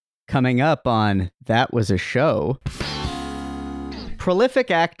Coming up on That Was a Show.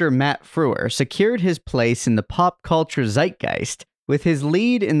 Prolific actor Matt Frewer secured his place in the pop culture zeitgeist with his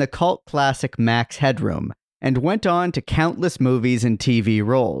lead in the cult classic Max Headroom, and went on to countless movies and TV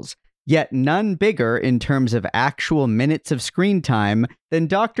roles, yet none bigger in terms of actual minutes of screen time than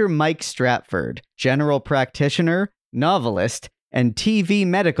Dr. Mike Stratford, general practitioner, novelist, and TV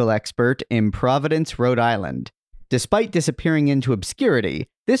medical expert in Providence, Rhode Island. Despite disappearing into obscurity,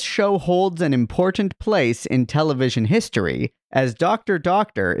 this show holds an important place in television history, as Dr.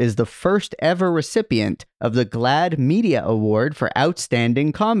 Doctor is the first ever recipient of the GLAAD Media Award for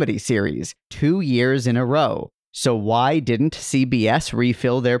Outstanding Comedy Series, 2 years in a row. So why didn't CBS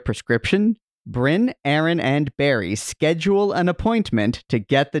refill their prescription? Bryn, Aaron, and Barry schedule an appointment to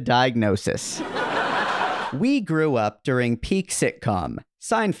get the diagnosis. We grew up during peak sitcom,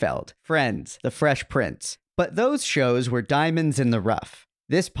 Seinfeld, Friends, The Fresh Prince. But those shows were diamonds in the rough.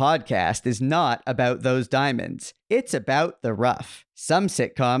 This podcast is not about those diamonds. It's about the rough. Some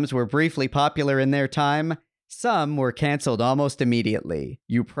sitcoms were briefly popular in their time. Some were canceled almost immediately.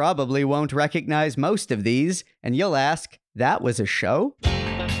 You probably won't recognize most of these, and you'll ask, that was a show?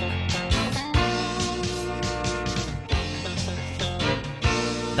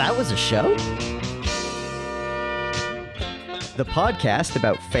 That was a show? The podcast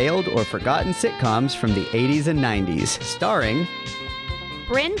about failed or forgotten sitcoms from the 80s and 90s, starring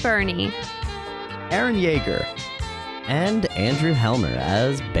Bryn Burney, Aaron Yeager, And Andrew Helmer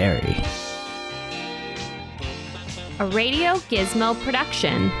as Barry. a Radio Gizmo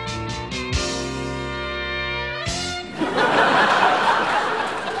production.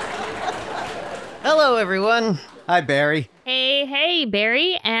 Hello, everyone. Hi, Barry. Hey,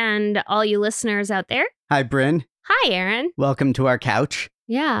 Barry, and all you listeners out there. Hi, Bryn. Hi, Aaron. Welcome to our couch.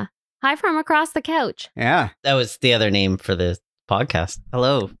 Yeah. Hi from across the couch. Yeah, That was the other name for the podcast.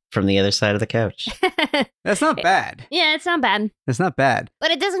 Hello from the other side of the couch. that's not bad. Yeah, it's not bad. That's not bad.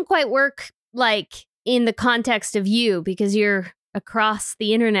 But it doesn't quite work like in the context of you because you're across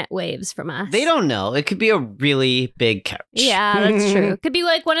the internet waves from us. They don't know. It could be a really big couch. Yeah, that's true. Could be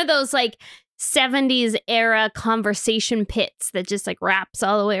like one of those like 70s era conversation pits that just like wraps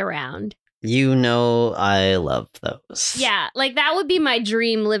all the way around. You know I love those. Yeah, like that would be my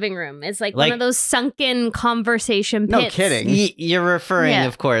dream living room. It's like one Like- of those sunken conversation pits. No kidding. You're referring, Yeah.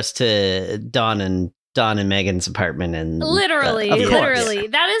 of course, to Don and Megan's apartment. And Literally, Of course. literally.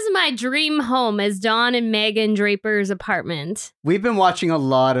 That is my dream home, is Dawn and Megan Draper's apartment. We've been watching a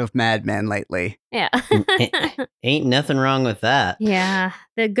lot of Mad Men lately. Yeah. Ain't nothing wrong with that. Yeah,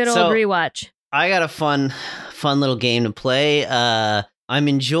 the good old So- rewatch. I got a fun little game to play. I'm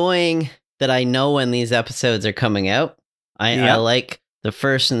enjoying that I know when these episodes are coming out. I Yep. like the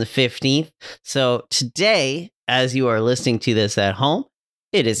 1st and the 15th. So today, as you are listening to this at home,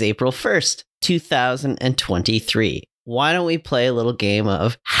 it is April 1st, 2023. Why don't we play a little game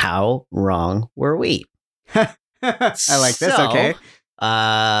of How Wrong Were We? I like this, So, okay.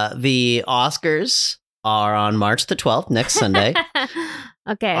 The Oscars are on March the 12th, next Sunday.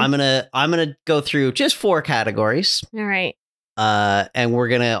 Okay. I'm gonna go through just 4 categories. All right. And we're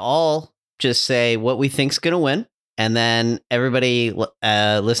gonna all just say what we think's gonna win, and then everybody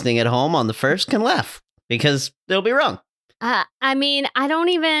listening at home on the first can laugh because they'll be wrong. I mean, I don't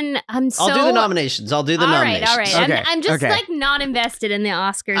even. I'll I'll do the nominations. All right. Okay, I'm just okay. like not invested in the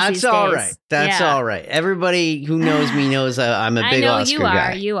Oscars. That's these all days. right. That's Yeah. all right. Everybody who knows me knows I'm a I big know Oscar you are.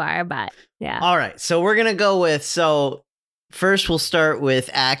 guy. You are, but yeah. All right, so we're gonna go with first we'll start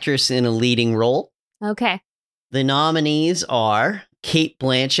with actress in a leading role. Okay. The nominees are Kate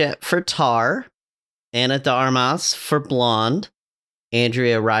Blanchett for Tar, Anna de Armas for Blonde,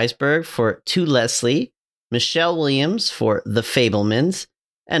 Andrea Riseborough for To Leslie, Michelle Williams for The Fabelmans,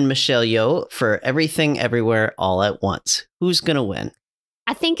 and Michelle Yeoh for Everything Everywhere All at Once. Who's going to win?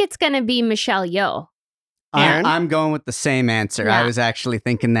 I think it's gonna be Michelle Yeoh. Aaron? I'm going with the same answer. Yeah. I was actually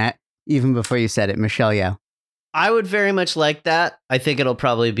thinking that even before you said it, Michelle Yeoh. I would very much like that. I think it'll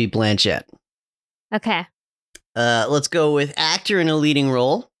probably be Blanchett. Okay. Let's go with actor in a leading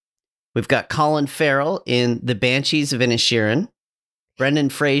role. We've got Colin Farrell in The Banshees of Inisherin, Brendan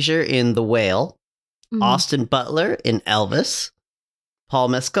Fraser in The Whale, Mhm. Austin Butler in Elvis, Paul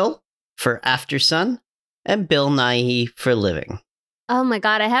Mescal for After Sun, and Bill Nighy for Living. Oh my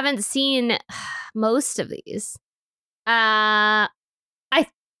god, I haven't seen most of these.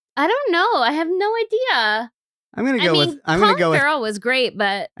 I don't know. I have no idea. I'm gonna I go mean, with. I'm gonna Colin go with Farrell was great,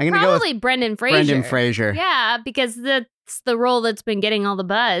 but I'm gonna go with probably Brendan Fraser. Brendan Fraser. Yeah, because that's the role that's been getting all the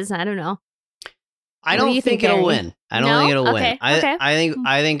buzz. I don't know. I What do don't you think think, it'll Barry? win. I don't No? think it'll Okay, win. okay.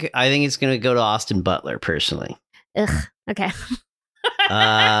 I think it's gonna go to Austin Butler personally. Ugh. Okay.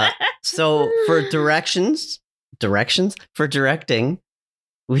 So for directing,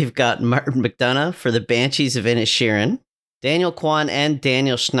 we've got Martin McDonagh for The Banshees of Inisherin, Daniel Kwan and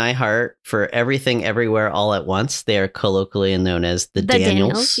Daniel Schneihart for Everything Everywhere All at Once. They are colloquially known as the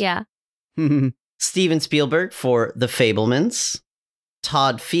Daniels. Yeah. Steven Spielberg for The Fabelmans,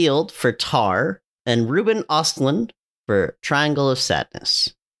 Todd Field for Tar, and Ruben Östlund for Triangle of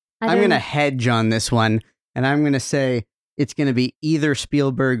Sadness. I'm going to hedge on this one, and I'm going to say it's going to be either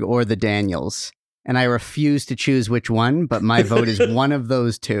Spielberg or the Daniels. And I refuse to choose which one, but my vote is one of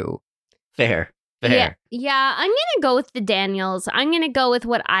those two. Fair. Yeah, I'm going to go with the Daniels. I'm going to go with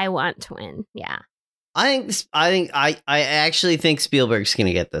what I want to win. Yeah. I actually think Spielberg's going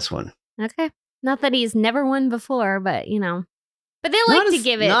to get this one. Okay. Not that he's never won before, but But they like to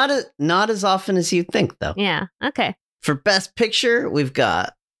give it. Not as often as you'd think, though. Yeah. Okay. For Best Picture, we've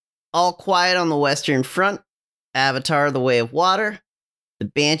got All Quiet on the Western Front, Avatar: The Way of Water, The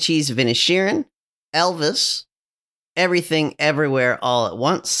Banshees of Inisherin, Elvis, Everything Everywhere All at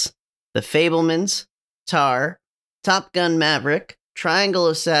Once, The Fabelmans, Tar, Top Gun Maverick, Triangle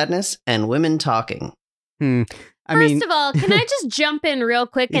of Sadness, and Women Talking. First of all, can I just jump in real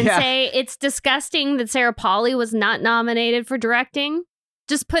quick and say it's disgusting that Sarah Polley was not nominated for directing?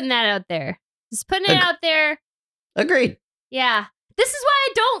 Just putting that out there. Agreed. Yeah. This is why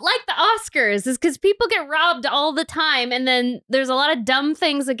I don't like the Oscars, is because people get robbed all the time, and then there's a lot of dumb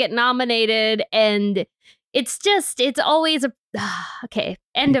things that get nominated, and it's always a... Okay,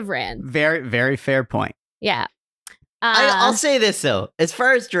 end of rant. Very, very fair point. Yeah. I'll say this though, as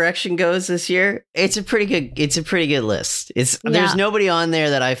far as direction goes this year, it's a pretty good list. There's nobody on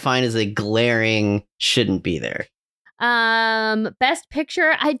there that I find is a glaring shouldn't be there. Best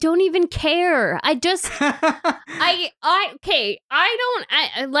Picture, I don't even care. I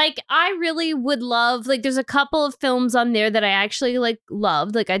really would love, like, there's a couple of films on there that I actually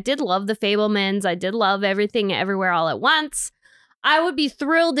loved. Like, I did love The Fabelmans. I did love Everything Everywhere All at Once. I would be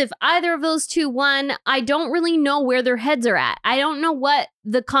thrilled if either of those two won. I don't really know where their heads are at. I don't know what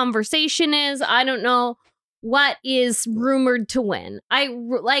the conversation is. I don't know what is rumored to win. I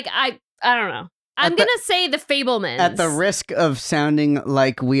don't know. I'm going to say The Fabelmans. At the risk of sounding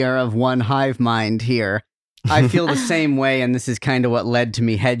like we are of one hive mind here, I feel the same way, and this is kind of what led to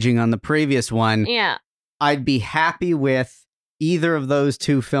me hedging on the previous one. Yeah. I'd be happy with either of those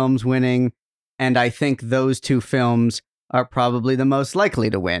two films winning, and I think those two films are probably the most likely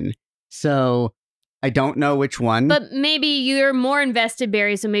to win. So I don't know which one. But maybe you're more invested,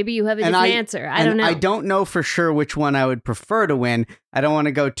 Barry, so maybe you have a different answer. I don't know. I don't know for sure which one I would prefer to win. I don't want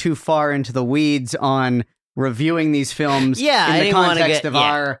to go too far into the weeds on reviewing these films in the context of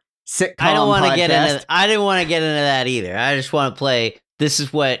our sitcom podcast. I didn't want to get into that either. I just want to play, this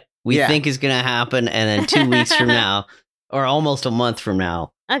is what we think is going to happen, and then 2 weeks from now, or almost a month from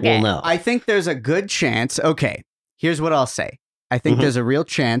now, we'll know. I think there's a good chance. Okay, here's what I'll say. I think there's a real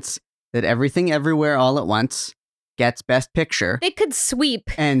chance that Everything Everywhere All at Once gets Best Picture. They could sweep.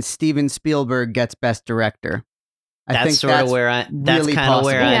 And Steven Spielberg gets Best Director. That's kind of where I'm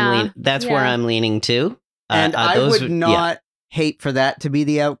leaning to. And I would not hate for that to be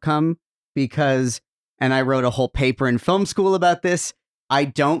the outcome because, and I wrote a whole paper in film school about this, I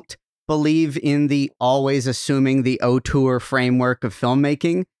don't believe in the always assuming the auteur framework of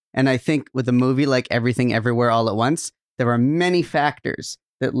filmmaking. And I think with a movie like Everything Everywhere All at Once, there are many factors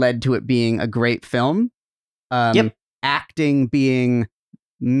that led to it being a great film. Acting being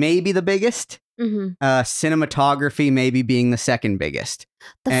maybe the biggest. Cinematography maybe being the second biggest.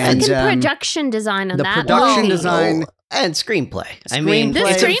 The fucking production design on that. The production design. And screenplay. The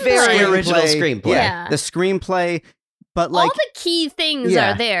screenplay. It's a very original screenplay. Yeah. The screenplay. But like, all the key things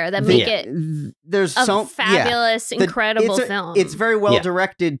are there that make it there's a fabulous, incredible film. It's very well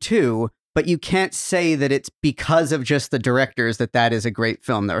directed too. But you can't say that it's because of just the directors that is a great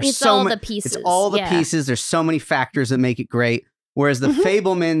film. There are It's all the pieces. It's all the pieces. There's so many factors that make it great. Whereas The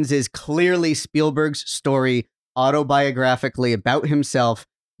Fabelmans is clearly Spielberg's story autobiographically about himself.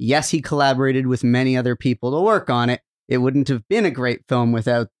 Yes, he collaborated with many other people to work on it. It wouldn't have been a great film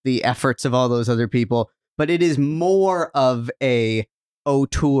without the efforts of all those other people. But it is more of a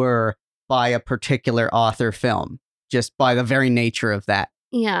auteur by a particular author film, just by the very nature of that.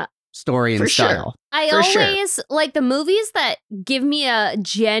 Yeah. Story and style. I always like the movies that give me a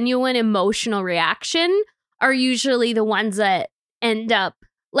genuine emotional reaction are usually the ones that end up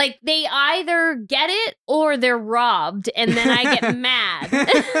like they either get it or they're robbed and then I get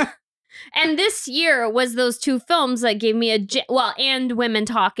mad. And this year was those two films that gave me and Women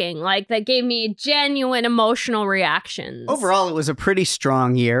Talking, like that gave me genuine emotional reactions. Overall, it was a pretty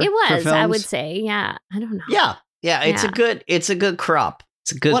strong year. It was, for films. I would say. Yeah. I don't know. Yeah. It's a good crop.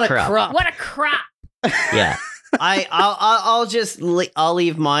 It's a good What a crop. crop. What a crop. Yeah. I'll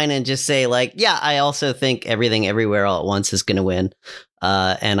leave mine and just say, like, yeah, I also think Everything Everywhere All at Once is going to win.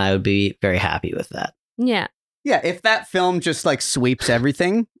 And I would be very happy with that. Yeah. Yeah, if that film just like sweeps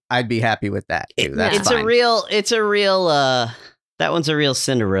everything, I'd be happy with that too. That's It's fine. a real that one's a real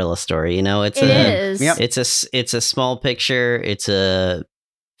Cinderella story, you know. It is. Yep. It's a small picture. It's a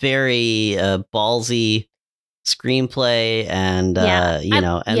very ballsy screenplay, and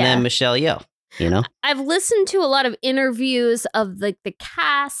then Michelle Yeoh, you know. I've listened to a lot of interviews of like the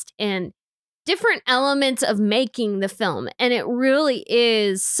cast and different elements of making the film, and it really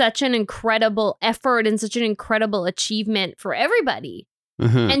is such an incredible effort and such an incredible achievement for everybody.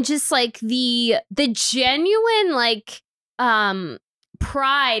 Mhm. And just like the genuine like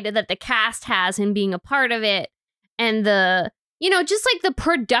pride that the cast has in being a part of it, and the just like the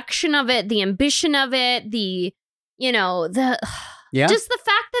production of it, the ambition of it, the just the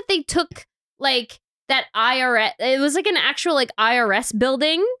fact that they took like that IRS, it was like an actual like IRS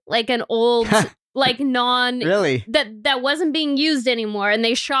building, like an old like Really? that wasn't being used anymore, and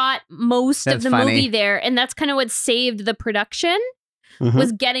they shot most of That's the funny. movie there, and that's kind of what saved the production. Mhm.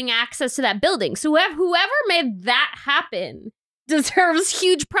 Was getting access to that building. So whoever made that happen deserves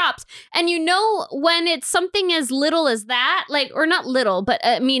huge props. And when it's something as little as that, like, or not little, but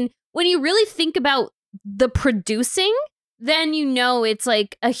I mean, when you really think about the producing, then it's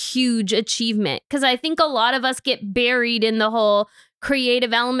like a huge achievement. Because I think a lot of us get buried in the whole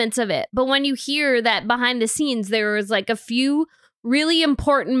creative elements of it. But when you hear that behind the scenes, there was like a few really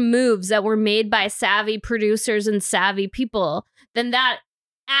important moves that were made by savvy producers and savvy people, then that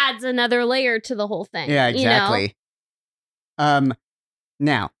adds another layer to the whole thing. Yeah, you know? exactly.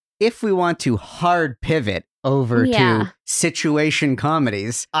 Now, if we want to hard pivot over Yeah. to situation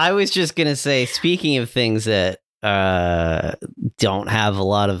comedies, I was just gonna say, speaking of things that don't have a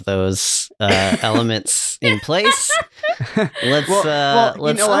lot of those elements in place, let's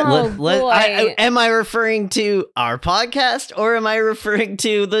you know what? am I referring to our podcast, or am I referring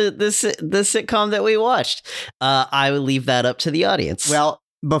to the sitcom that we watched? I would leave that up to the audience. well,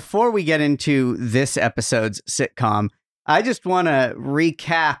 before we get into this episode's sitcom, I just want to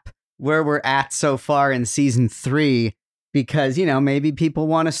recap where we're at so far in season 3, because, maybe people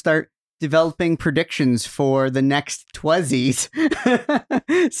want to start developing predictions for the next Twuzzies.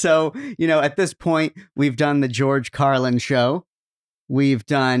 So, at this point, we've done the George Carlin show, we've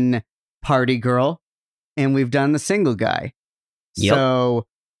done Party Girl, and we've done the Single Guy. Yep. So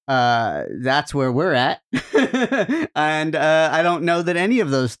that's where we're at. And I don't know that any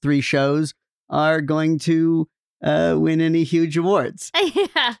of those 3 shows are going to win any huge awards.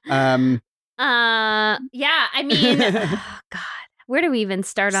 Yeah. Yeah. I mean, oh, God, where do we even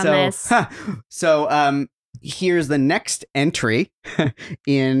start on this? So here's the next entry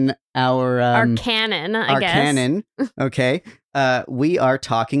in our canon, our I guess. canon. Okay. We are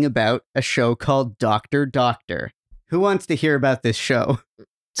talking about a show called Dr. Doctor. Who wants to hear about this show?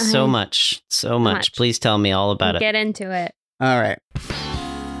 so much. Please tell me all about it. Get into it. All right.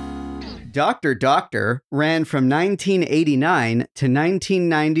 Dr. Doctor ran from 1989 to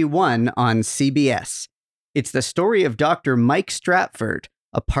 1991 on CBS. It's the story of Dr. Mike Stratford,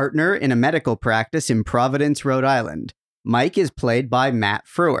 a partner in a medical practice in Providence, Rhode Island. Mike is played by Matt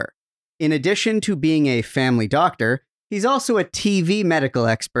Frewer. In addition to being a family doctor, he's also a TV medical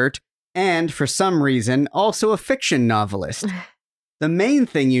expert and, for some reason, also a fiction novelist. The main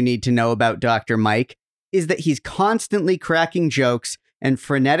thing you need to know about Dr. Mike is that he's constantly cracking jokes and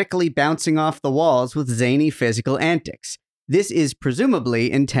frenetically bouncing off the walls with zany physical antics. This is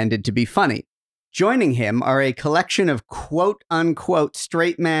presumably intended to be funny. Joining him are a collection of quote-unquote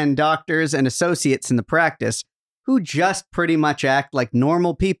straight man doctors and associates in the practice who just pretty much act like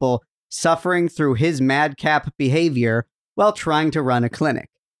normal people suffering through his madcap behavior while trying to run a clinic.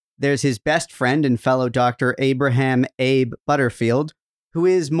 There's his best friend and fellow Dr. Abraham Abe Butterfield, who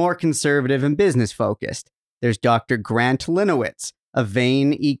is more conservative and business-focused. There's Dr. Grant Linowitz, a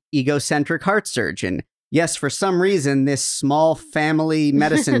vain, egocentric heart surgeon. Yes, for some reason, this small family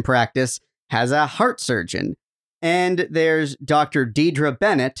medicine practice has a heart surgeon. And there's Dr. Deidre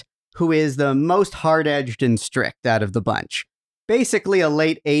Bennett, who is the most hard-edged and strict out of the bunch. Basically a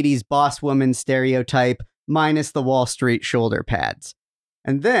late 80s boss woman stereotype, minus the Wall Street shoulder pads.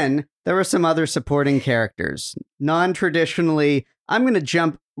 And then there are some other supporting characters. Non-traditionally, I'm going to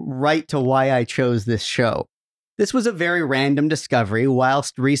jump right to why I chose this show. This was a very random discovery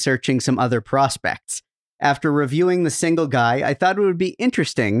whilst researching some other prospects. After reviewing The Single Guy, I thought it would be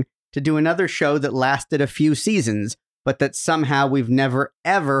interesting to do another show that lasted a few seasons, but that somehow we've never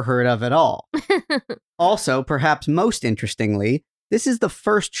ever heard of at all. Also, perhaps most interestingly, this is the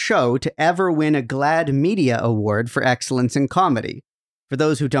first show to ever win a GLAAD Media Award for Excellence in Comedy. For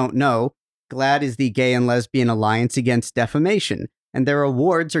those who don't know, GLAAD is the Gay and Lesbian Alliance Against Defamation, and their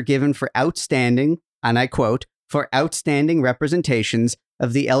awards are given for outstanding, and I quote, for outstanding representations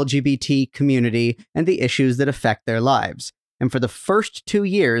of the LGBT community and the issues that affect their lives. And for the first 2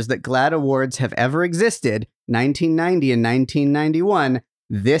 years that GLAAD Awards have ever existed, 1990 and 1991,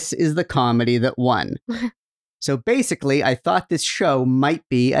 this is the comedy that won. So basically, I thought this show might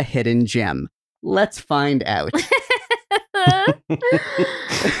be a hidden gem. Let's find out.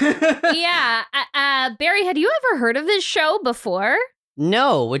 Yeah. Barry, had you ever heard of this show before?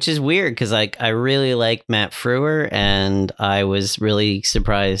 No, which is weird because I really like Matt Frewer, and I was really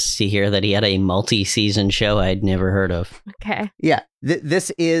surprised to hear that he had a multi-season show I'd never heard of. Okay. Yeah,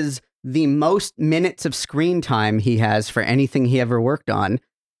 this is the most minutes of screen time he has for anything he ever worked on,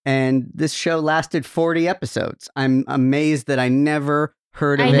 and this show lasted 40 episodes. I'm amazed that I never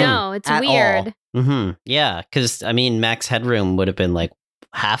heard of it. I know, it's at weird. all. Mm-hmm. Yeah, because, I mean, Max Headroom would have been like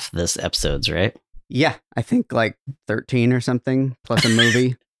half this episodes, right? Yeah, I think like 13 or something, plus a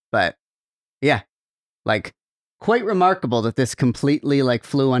movie. But yeah, like quite remarkable that this completely like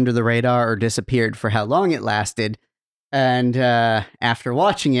flew under the radar or disappeared for how long it lasted. And after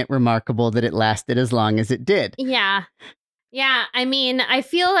watching it, remarkable that it lasted as long as it did. Yeah. Yeah, I mean, I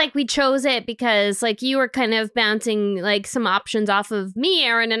feel like we chose it because, like, you were kind of bouncing, like, some options off of me,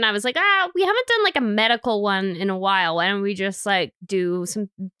 Aaron, and I was like, we haven't done, like, a medical one in a while. Why don't we just, like, do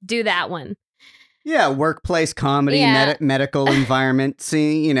that one? Yeah, workplace comedy, Yeah. medical environment.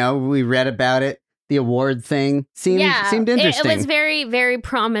 See, you know, we read about it. The award thing seemed interesting. It was very, very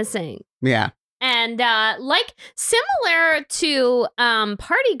promising. Yeah. And like similar to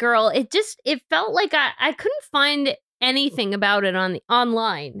Party Girl, it felt like I couldn't find anything about it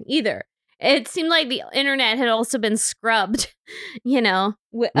online either. It seemed like the internet had also been scrubbed,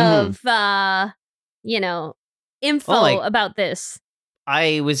 of info about this.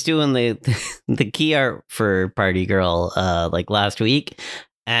 I was doing the key art for Party Girl like last week,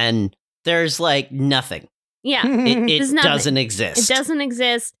 and there's like nothing. Yeah, it There's nothing. doesn't exist. It doesn't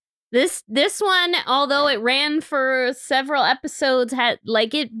exist. This one, although it ran for several episodes,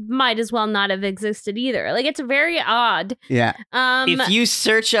 it might as well not have existed either. Like, it's very odd. Yeah. If you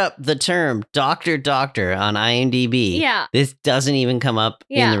search up the term Doctor on IMDb, Yeah. this doesn't even come up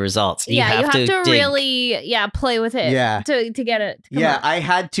in the results. You have to dig. Really, play with it. Yeah. To get it. To come up. I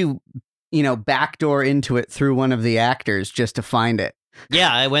had to, backdoor into it through one of the actors just to find it.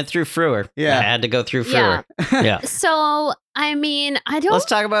 Yeah, I went through Frewer. Yeah. I had to go through Frewer. Yeah. So, I mean, I don't. Let's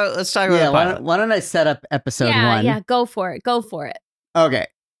talk about the pilot. Why don't I set up episode 1? Yeah, go for it. Okay.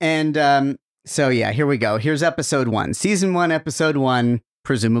 And so yeah, here we go. Here's episode 1. Season 1, episode 1,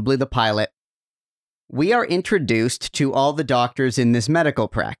 presumably the pilot. We are introduced to all the doctors in this medical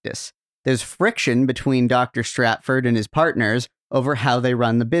practice. There's friction between Dr. Stratford and his partners over how they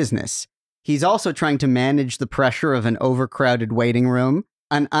run the business. He's also trying to manage the pressure of an overcrowded waiting room,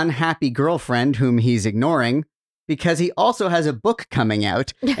 an unhappy girlfriend whom he's ignoring, because he also has a book coming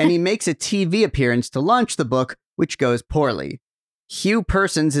out, and he makes a TV appearance to launch the book, which goes poorly. Hugh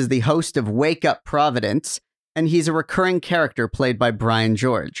Persons is the host of Wake Up Providence, and he's a recurring character played by Brian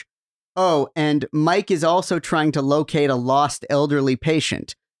George. Oh, and Mike is also trying to locate a lost elderly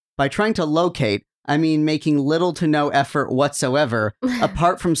patient. By trying to locate, I mean making little to no effort whatsoever,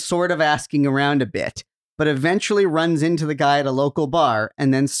 apart from sort of asking around a bit, but eventually runs into the guy at a local bar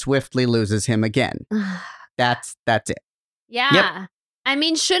and then swiftly loses him again. That's it. Yeah. Yep. I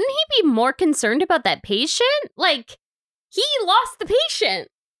mean, shouldn't he be more concerned about that patient? Like, he lost the patient.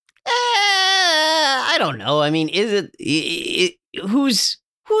 I don't know. I mean, is it whose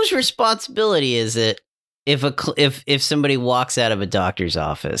responsibility is it if somebody walks out of a doctor's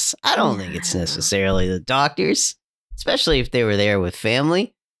office? I don't think it's necessarily the doctor's, especially if they were there with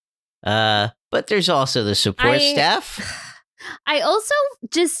family. But there's also the support staff. I also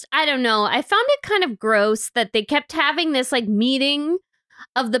I don't know. I found it kind of gross that they kept having this like meeting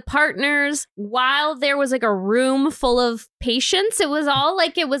of the partners while there was like a room full of patients. It was all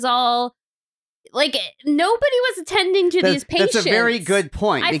like nobody was attending to these patients. That's a very good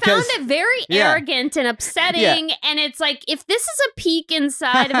point. I found it very arrogant and upsetting. And it's like, if this is a peek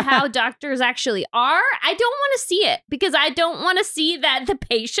inside of how doctors actually are, I don't want to see it because I don't want to see that the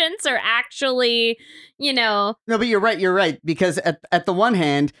patients are actually, No, but you're right. Because at the one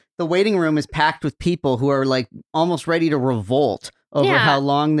hand, the waiting room is packed with people who are like almost ready to revolt over how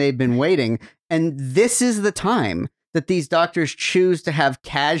long they've been waiting. And this is the time that these doctors choose to have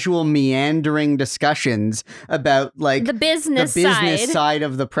casual, meandering discussions about like the business side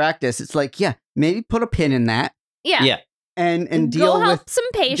of the practice. It's like, maybe put a pin in that. Yeah. and go deal help with some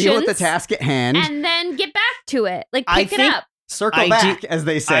patients, deal with the task at hand, and then get back to it. Like I pick it think- up. circle back, as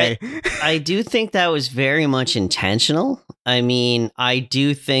they say. I do think that was very much intentional. I mean, I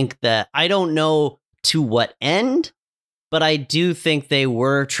do think that, I don't know to what end, but I do think they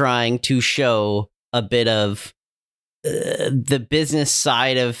were trying to show a bit of the business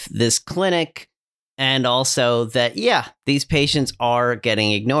side of this clinic, and also that, yeah, these patients are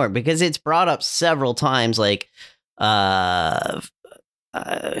getting ignored, because it's brought up several times, like, was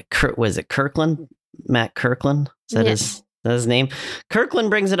it Kirkland? Matt Kirkland? Is that his name?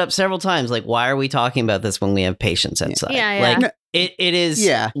 Kirkland brings it up several times. Like, why are we talking about this when we have patients outside? Yeah. Like, it is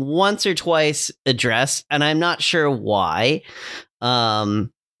once or twice addressed, and I'm not sure why.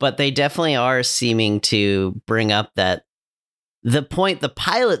 But they definitely are seeming to bring up that the point the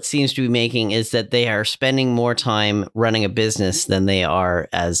pilot seems to be making is that they are spending more time running a business than they are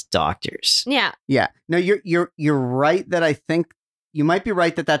as doctors. Yeah. Yeah. No, you're right that I think you might be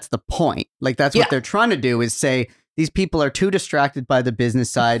right that that's the point. Like, that's what they're trying to do, is say these people are too distracted by the business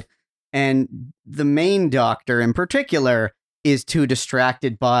side, and the main doctor in particular is too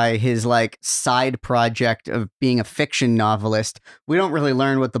distracted by his like side project of being a fiction novelist. We don't really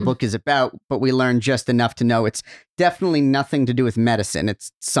learn what the book is about, but we learn just enough to know it's definitely nothing to do with medicine.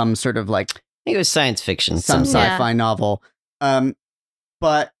 It's some sort of like, I think it was science fiction, some sci-fi novel.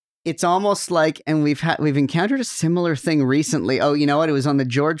 But it's almost like, and we've encountered a similar thing recently. Oh, you know what? It was on the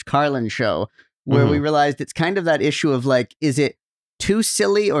George Carlin show where we realized it's kind of that issue of like, is it too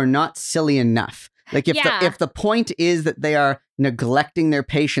silly or not silly enough? Like, if the point is that they are neglecting their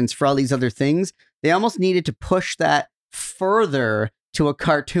patients for all these other things, they almost needed to push that further to a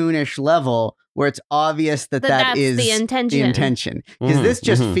cartoonish level where it's obvious that that's is the intention. Because this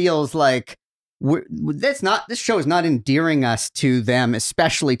just feels like this show is not endearing us to them,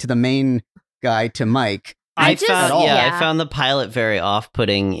 especially to the main guy, to Mike. I found the pilot very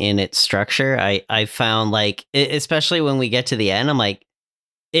off-putting in its structure. I found, like, especially when we get to the end, I'm like,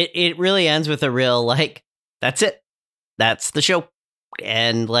 it really ends with a real, like, that's it. That's the show.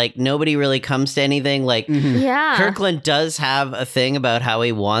 And, like, nobody really comes to anything. Like, Kirkland does have a thing about how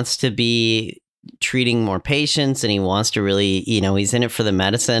he wants to be treating more patients, and he wants to really, he's in it for the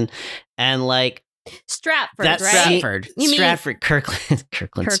medicine. And, like, Stratford, that's right? Stratford. Kirkland.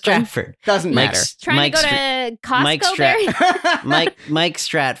 Stratford. Doesn't matter. Trying to go to Costco there? Mike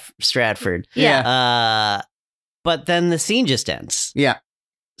Stratford. Yeah. But then the scene just ends. Yeah.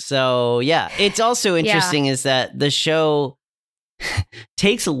 So, yeah. It's also interesting is that the show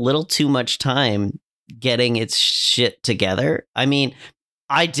takes a little too much time getting its shit together. I mean,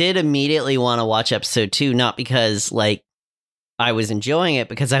 I did immediately want to watch episode 2, not because, like, I was enjoying it,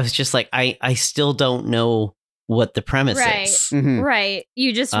 because I was just like, I still don't know what the premise is. Right.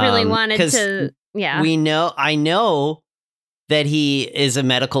 You just really wanted to, I know that he is a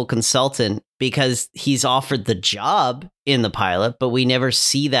medical consultant because he's offered the job in the pilot, but we never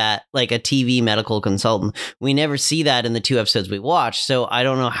see that, like a TV medical consultant. We never see that in the 2 episodes we watched. So I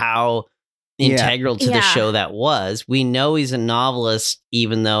don't know how integral to the show that was. We know he's a novelist,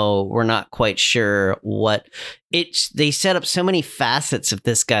 even though we're not quite sure what they set up so many facets of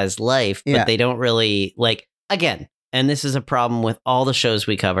this guy's life, but they don't really, like, again, and this is a problem with all the shows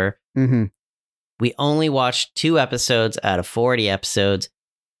we cover. We only watched 2 episodes out of 40 episodes.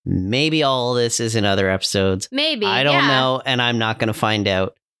 Maybe all of this is in other episodes. Maybe. I don't know, and I'm not going to find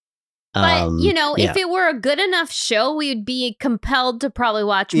out. But, if it were a good enough show, we'd be compelled to probably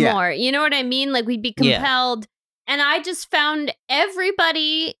watch more. You know what I mean? Like, we'd be compelled. And I just found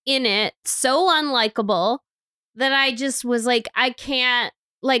everybody in it so unlikable that I just was like, I can't,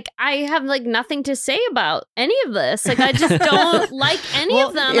 like, I have, like, nothing to say about any of this. Like, I just don't like any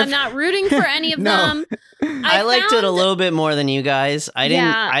of them. I'm not rooting for any of them. I liked it a little bit more than you guys. I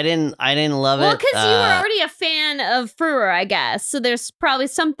didn't love it. Well, because you were already a fan of Frewer, I guess. So there's probably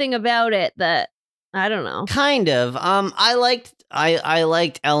something about it that, I don't know. Kind of. I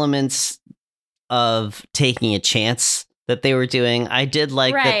liked elements of taking a chance that they were doing. I did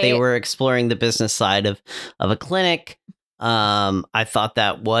like that they were exploring the business side of a clinic. I thought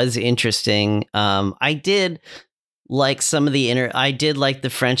that was interesting. I did like some of I did like the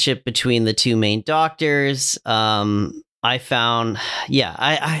friendship between the 2 main doctors. I found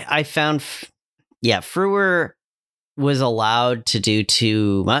Frewer was allowed to do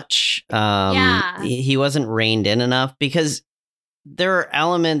too much. He wasn't reined in enough, because there are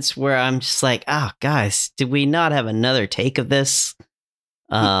elements where I'm just like, oh, guys, did we not have another take of this?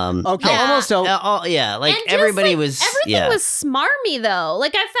 Almost so. Like, everybody was everything was smarmy, though.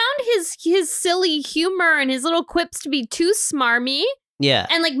 Like, I found his silly humor and his little quips to be too smarmy. Yeah.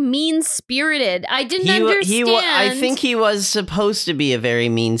 and like mean-spirited. I didn't understand. I think he was supposed to be a very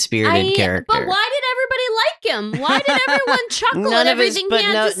mean-spirited character. But why did everybody like him? Why did everyone chuckle at everything he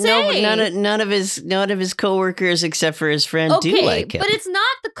had to say? None of his coworkers except for his friend do like him. But it's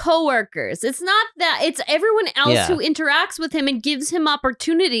not the coworkers. It's not that. It's everyone else who interacts with him and gives him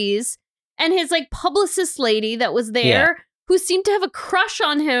opportunities. And his like publicist lady that was there, who seemed to have a crush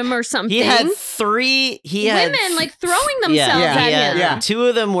on him or something. He had women like throwing themselves at him. Yeah. Two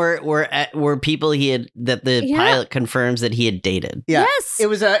of them were people that the pilot confirms that he had dated. Yeah. Yes. It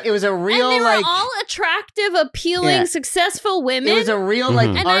was a real, and they like, were all attractive, appeling, successul women. It was a real like,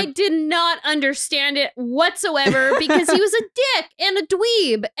 and I did not understand it whatsoever because he was a dick and a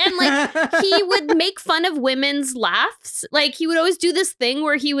dweeb, and like he would make fun of women's laughs. Like he would always do this thing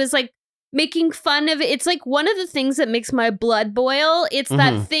where he was like making fun of it. It's like one of the things that makes my blood boil. It's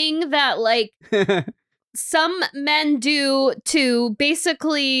that thing that like some men do to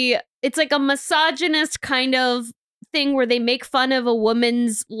basically, it's like a misogynist kind of thing where they make fun of a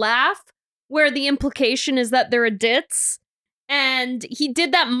woman's laugh, where the implication is that they're a ditz. And he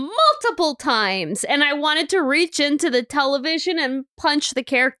did that multiple times. And I wanted to reach into the television and punch the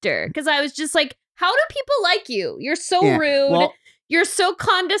character because I was just like, how do people like you? You're so rude. Well, you're so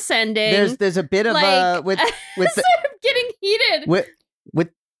condescending. There's a bit of like, with the, getting heated. With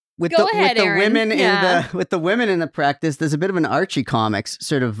the women in the practice, there's a bit of an Archie Comics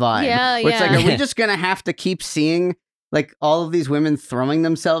sort of vibe. Yeah, where it's like, are we just gonna have to keep seeing like all of these women throwing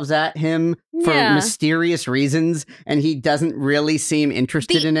themselves at him for mysterious reasons, and he doesn't really seem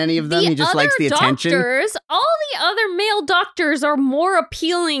interested in any of them? He just likes the attention. All the other male doctors are more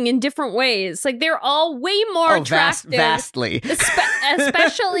appealing in different ways. Like they're all way more attractive. Vastly.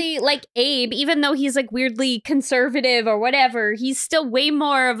 Especially like Abe, even though he's like weirdly conservative or whatever, he's still way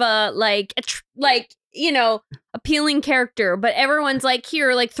more of a appealing character. But everyone's like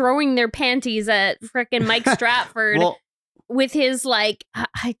here, like throwing their panties at frickin' Mike Stratford with his like,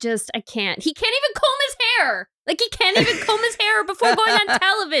 I can't. He can't even comb his hair. Like he can't even comb his hair before going on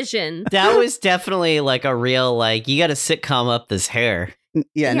television. That was definitely like a real, like, you got to sitcom up this hair.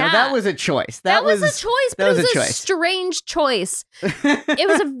 Yeah, no, that was a choice. That was a choice, but it was a strange choice. It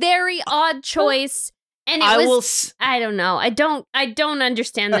was a very odd choice. And I don't know. I don't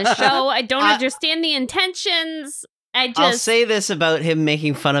understand this show. I don't understand the intentions. I'll say this about him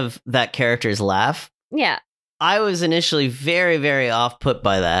making fun of that character's laugh. Yeah. I was initially very, very off-put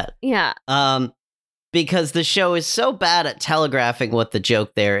by that. Yeah. Because the show is so bad at telegraphing what the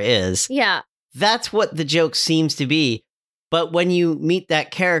joke there is. Yeah. That's what the joke seems to be. But when you meet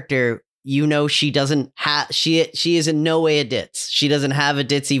that character, you know she doesn't have, she is in no way a ditz. She doesn't have a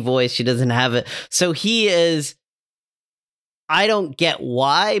ditzy voice. She doesn't have it. So he is, I don't get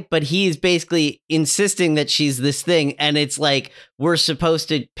why, but he's basically insisting that she's this thing. And it's like, we're supposed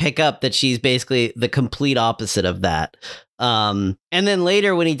to pick up that she's basically the complete opposite of that. And then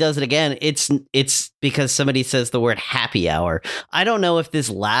later when he does it again, it's because somebody says the word happy hour. I don't know if this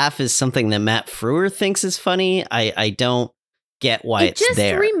laugh is something that Matt Frewer thinks is funny. I don't get why it's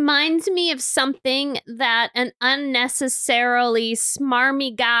there. It just reminds me of something that an unnecessarily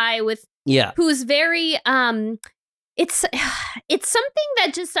smarmy guy who's very it's something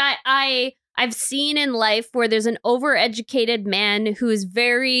that just I've seen in life where there's an overeducated man who's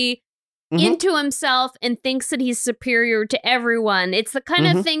very into himself and thinks that he's superior to everyone. It's the kind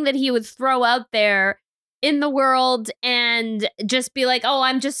of thing that he would throw out there in the world and just be like, oh,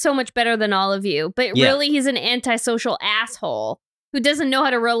 I'm just so much better than all of you. But really, he's an antisocial asshole who doesn't know how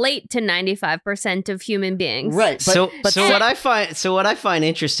to relate to 95% of human beings. Right. So what I find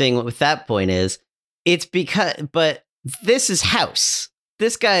interesting with that point is but this is House.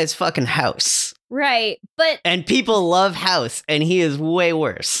 This guy is fucking House. Right. And people love House, and he is way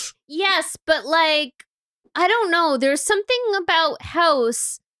worse. Yes, but like, I don't know. There's something about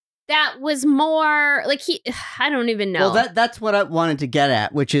House that was more like I don't even know. Well, that's what I wanted to get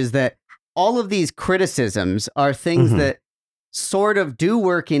at, which is that all of these criticisms are things that sort of do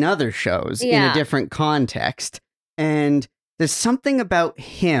work in other shows in a different context. And there's something about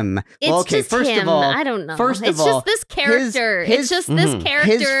him. First of all, I don't know. It's just this character.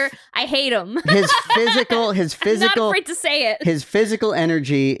 I hate him. His physical. I'm not afraid to say it. His physical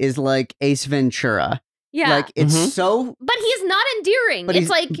energy is like Ace Ventura. Yeah. Like it's so. But he's not endearing.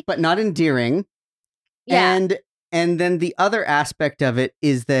 But not endearing. Yeah. And then the other aspect of it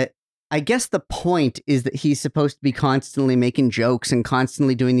is that I guess the point is that he's supposed to be constantly making jokes and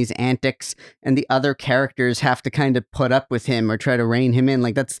constantly doing these antics, and the other characters have to kind of put up with him or try to rein him in.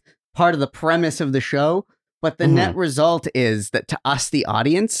 Like that's part of the premise of the show. But the net result is that to us, the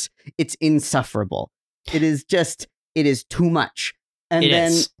audience, it's insufferable. It is too much. And It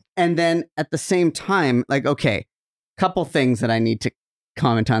then is. and then at the same time, like, okay, couple things that I need to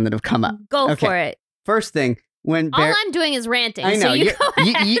comment on that have come up. Go Okay. for it. First thing, when All I'm doing is ranting. I know So you go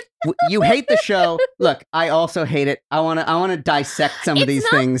ahead. you hate the show. Look, I also hate it. I want to dissect some of these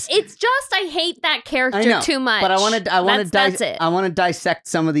things. It's just I hate that character I know, too much. but I want That's it. I want to dissect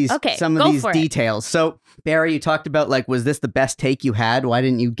some of these Okay, some of go these for it. details. So, Barry, you talked about, like, was this the best take you had? Why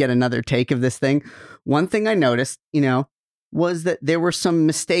didn't you get another take of this thing? One thing I noticed, was that there were some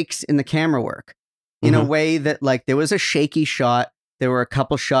mistakes in the camera work in a way that, like, there was a shaky shot. There were a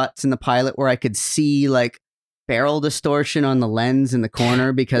couple shots in the pilot where I could see, like, barrel distortion on the lens in the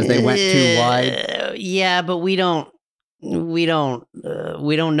corner because they went too wide. Yeah, but we don't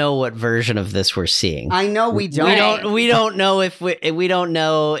know what version of this we're seeing. I know we don't. We don't know if we don't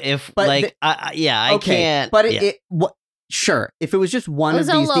know if, But like, I can't. But yeah. sure, if it was just one It was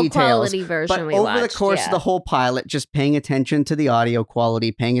of a these low details, quality version but we over watched. the course of the whole pilot, just paying attention to the audio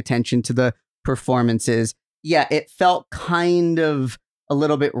quality, paying attention to the performances, yeah, it felt kind of a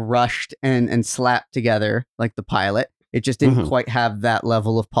little bit rushed and slapped together, like the pilot. It just didn't quite have that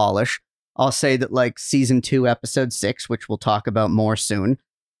level of polish. I'll say that, like, season 2, episode 6, which we'll talk about more soon,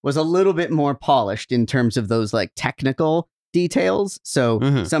 was a little bit more polished in terms of those, like, technical details.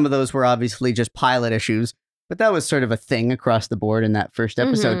 So some of those were obviously just pilot issues, but that was sort of a thing across the board in that first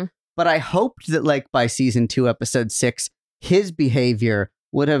episode. But I hoped that, like, by season 2, episode 6, his behavior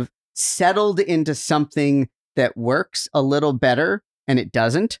would have settled into something that works a little better, and it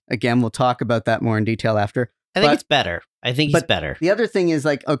doesn't. Again, we'll talk about that more in detail after. I think it's better. I think he's better. The other thing is,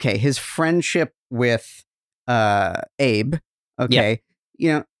 like, okay, his friendship with Abe, okay,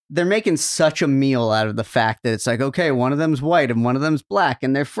 they're making such a meal out of the fact that it's like, okay, one of them's white and one of them's black,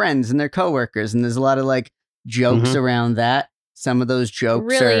 and they're friends and they're coworkers, and there's a lot of, like, jokes around that. Some of those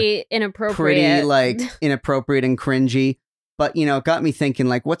jokes really are inappropriate, pretty, like, inappropriate and cringy. But, it got me thinking,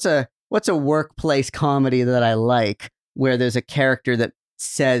 like, what's a workplace comedy that I like where there's a character that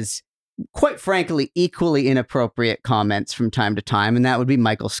says, quite frankly, equally inappropriate comments from time to time, and that would be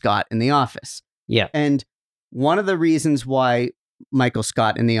Michael Scott in The Office. Yeah. And one of the reasons why Michael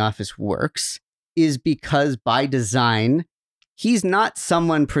Scott in The Office works is because, by design, he's not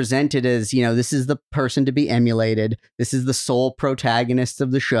someone presented as, this is the person to be emulated. This is the sole protagonist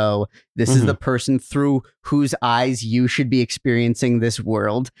of the show. This is the person through whose eyes you should be experiencing this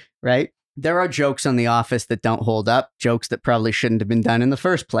world, right? There are jokes on The Office that don't hold up, jokes that probably shouldn't have been done in the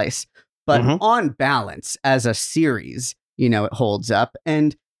first place. But on balance, as a series, it holds up.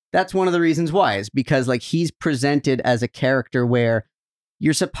 And that's one of the reasons why, is because, like, he's presented as a character where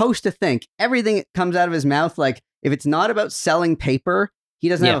you're supposed to think everything that comes out of his mouth, like, if it's not about selling paper, he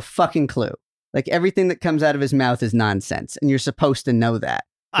doesn't have a fucking clue. Like, everything that comes out of his mouth is nonsense, and you're supposed to know that.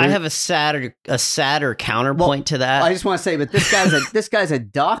 I have a sadder counterpoint to that. I just want to say, but this guy's a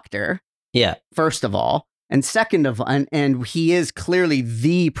doctor. Yeah. First of all. And second of all, and he is clearly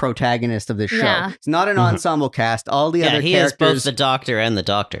the protagonist of this show. Yeah. It's not an ensemble cast. All the other he characters. is both the doctor and the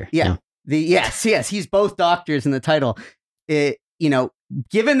doctor. Yeah. Yes, he's both doctors in the title.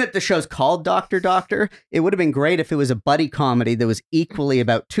 Given that the show's called Doctor, it would have been great if it was a buddy comedy that was equally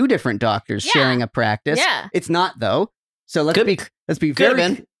about two different doctors sharing a practice. Yeah. It's not, though. So let's be Could very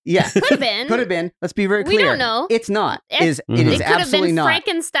have been. Yeah. Could have been. Could have been. Let's be very clear. We don't know. It's not. It is It could have absolutely been not.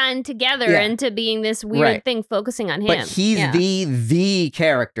 Frankenstein together into being this weird thing focusing on him. But he's the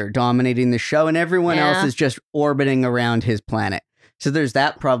character dominating the show, and everyone else is just orbiting around his planet. So there's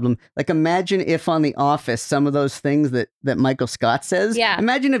that problem. Like, imagine if on The Office, some of those things that Michael Scott says,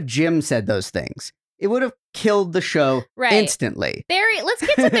 imagine if Jim said those things. It would have killed the show instantly. Barry, let's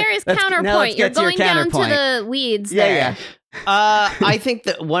get to Barry's counterpoint. You're going down to the weeds there. I think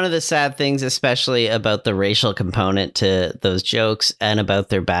that one of the sad things, especially about the racial component to those jokes and about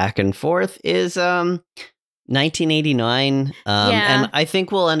their back and forth, is 1989. And I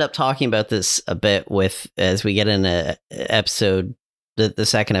think we'll end up talking about this a bit as we get in a episode, the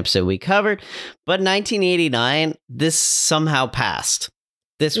second episode we covered. But 1989, this somehow passed.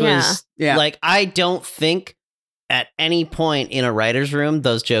 This was like, I don't think at any point in a writer's room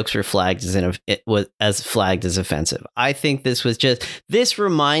those jokes were flagged as offensive. I think this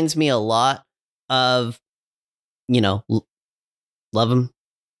reminds me a lot of, love him,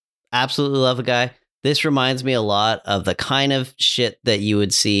 absolutely love a guy. This reminds me a lot of the kind of shit that you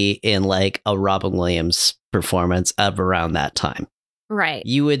would see in, like, a Robin Williams performance of around that time. Right.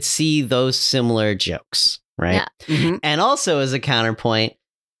 You would see those similar jokes, right? Yeah. And also, as a counterpoint,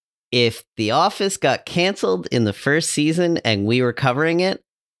 if The Office got canceled in the first season and we were covering it,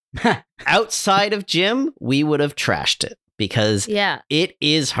 outside of Jim, we would have trashed it because Yeah. it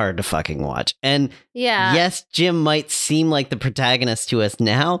is hard to fucking watch. And Yeah. yes, Jim might seem like the protagonist to us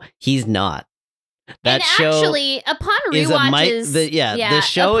now. He's not. That and show actually, upon is rewatches, the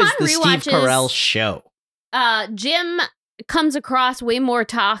show is upon the Steve rewatches, Carell show. Jim comes across way more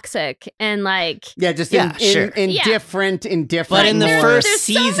toxic and like just Yeah, sure. indifferent. But in the There- first there's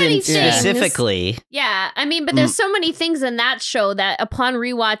so many season things. specifically, I mean, but there's so many things in that show that upon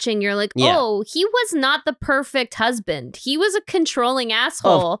rewatching, you're like, Yeah. oh, he was not the perfect husband. He was a controlling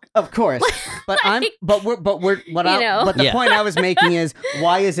asshole. Of course, but the Yeah. point I was making is,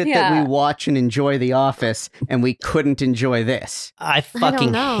 why is it that Yeah. we watch and enjoy The Office and we couldn't enjoy this? I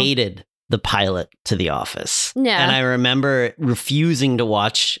fucking know. hated the pilot to The Office. Yeah. And I remember refusing to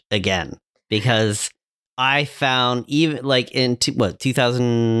watch again because I found even like in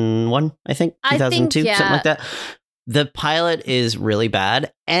 2001, I think, I think, 2002, yeah. something like that. The pilot is really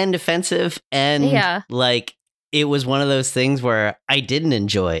bad and offensive, and Yeah. like it was one of those things where I didn't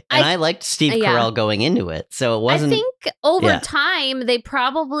enjoy, and I liked Steve yeah. Carell going into it, so it wasn't. I think over yeah. time, they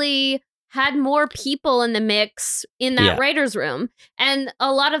probably had more people in the mix in that Yeah. writer's room. And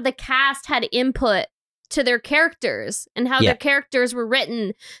a lot of the cast had input to their characters and how Yeah. their characters were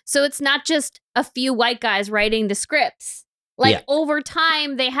written. So it's not just a few white guys writing the scripts. Like Yeah. over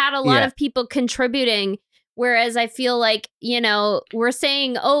time, they had a lot Yeah. of people contributing. Whereas I feel like, we're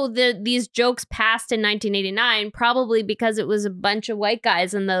saying, oh, these jokes passed in 1989, probably because it was a bunch of white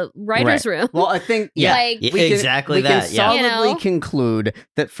guys in the writer's room. Well, I think Yeah, like- yeah, we can- exactly we that. can Yeah, solidly You know? conclude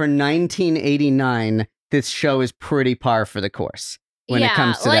that for 1989, this show is pretty par for the course when it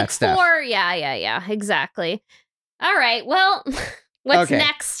comes to like that stuff. Exactly. All right, well, what's Okay.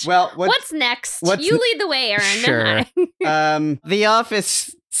 next? Well, What's next? what's You n- lead the way, Aaron. Sure. Then I. The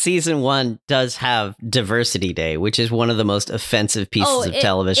Office season 1 does have Diversity Day, which is one of the most offensive pieces of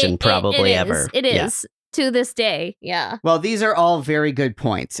television probably ever. It is to this day. Yeah. Well, these are all very good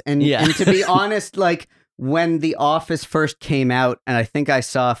points. And, Yeah. and to be honest, like when The Office first came out, and I think I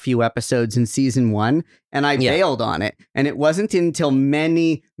saw a few episodes in season 1, and I Yeah. bailed on it. And it wasn't until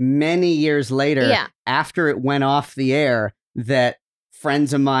many, many years later, Yeah. after it went off the air, that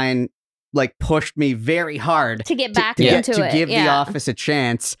friends of mine like pushed me very hard To get back to into to it. give yeah. The Office a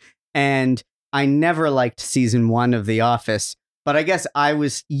chance. And I never liked season 1 of The Office, but I guess I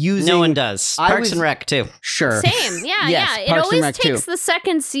was using No one does. I Parks was- and Rec too. sure. Same. Yeah. Yes, It Parks and always Rec takes too. the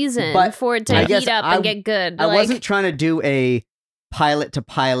second season But for it to I guess heat up and get good. I wasn't trying to do a pilot to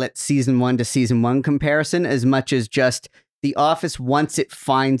pilot season 1 to season 1 comparison as much as just The Office, once it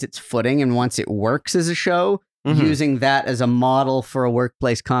finds its footing and once it works as a show, Mhm. using that as a model for a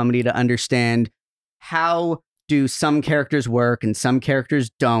workplace comedy to understand how do some characters work and some characters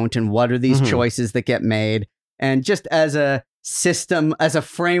don't, and what are these Mhm. choices that get made, and just as a system, as a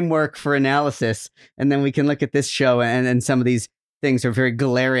framework for analysis. And then we can look at this show, and some of these things are very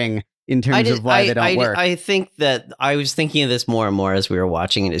glaring in terms of why they don't work. I think that I was thinking of this more and more as we were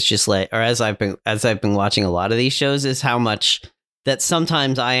watching it. It's just like, or as I've been watching a lot of these shows, is how much that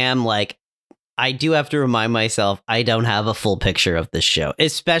sometimes I am like, I do have to remind myself I don't have a full picture of this show,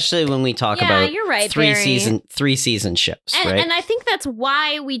 especially when we talk about you're right, three Barry. season shows, And, right? and I think that's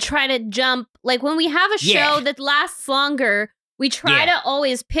why we try to jump. Like when we have a show Yeah. that lasts longer, we try Yeah. to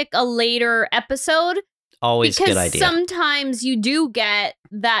always pick a later episode. Always a Because good idea. sometimes you do get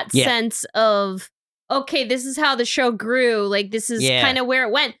that Yeah. sense of, okay, this is how the show grew. Like, this is Yeah. kind of where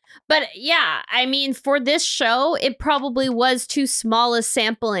it went. But yeah, I mean, for this show, it probably was too small a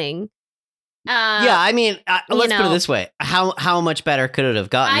sampling. Yeah, I mean, let's put it know. this way: how much better could it have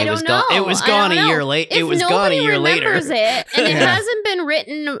gotten? I It don't was know. gone. It was I gone don't a know. year late. If It was gone a nobody year later. remembers it, and it Yeah. hasn't been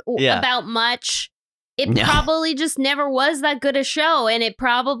written Yeah. about much, it No. probably just never was that good a show, and it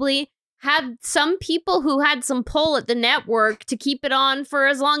probably had some people who had some pull at the network to keep it on for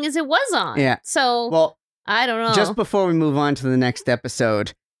as long as it was on. Yeah. So Well, I don't know. just before we move on to the next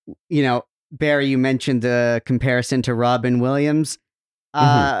episode, Barry, you mentioned the comparison to Robin Williams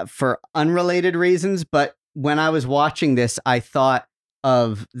for unrelated reasons, but when I was watching this, I thought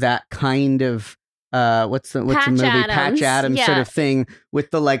of that kind of what's the Patch movie Adams. Patch Adams sort Yeah. of thing with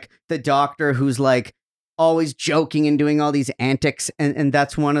the doctor who's like always joking and doing all these antics, and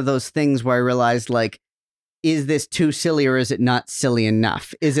that's one of those things where I realized, like, is this too silly or is it not silly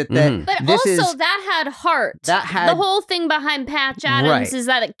enough? Is it that Mhm. But this also, is that had heart. that had the whole thing behind Patch Adams Right. is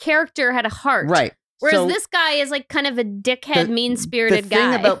that a character had a heart. right? Whereas So- this guy is like kind of a dickhead, The- mean-spirited the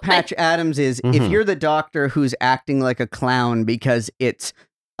guy. thing about Patch Adams is if Mhm. you're the doctor who's acting like a clown because it's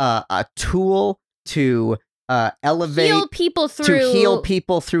a tool to elevate, heal people through to heal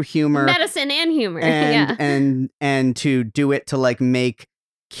people through humor, medicine and humor. and yeah. and to do it to like make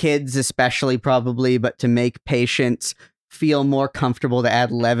kids, especially probably, but to make patients feel more comfortable to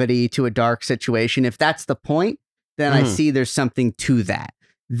add levity to a dark situation. If that's the point, then I see there's something to that.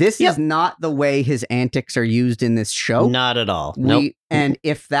 This is not the way his antics are used in this show. Not at all. Nope. And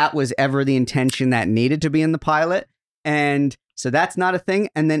if that was ever the intention that needed to be in the pilot, and so that's not a thing.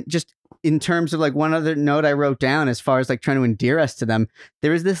 And then just in terms of like one other note I wrote down as far as like trying to endear us to them,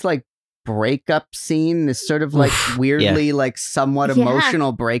 there is this like breakup scene, this sort of like weirdly like somewhat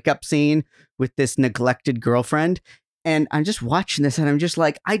emotional breakup scene with this neglected girlfriend. And I'm just watching this and I'm just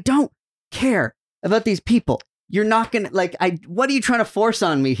like, I don't care about these people. You're not gonna like. What are you trying to force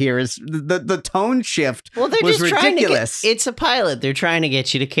on me here? Is the tone shift? Well, they're was just ridiculous. trying to it's a pilot. They're trying to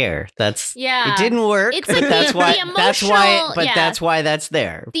get you to care. It didn't work. It's but like that's why. That's why. But yeah. that's why that's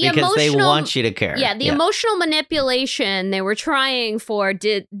there because they want you to care. Yeah, the emotional manipulation they were trying for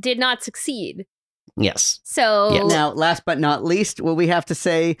did not succeed. Yes. So now, last but not least, what we have to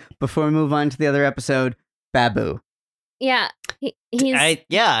say before we move on to the other episode, Babu. Yeah, he's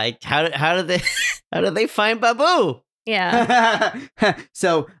how did they how did they find Babu? Yeah.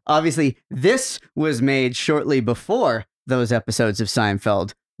 So obviously this was made shortly before those episodes of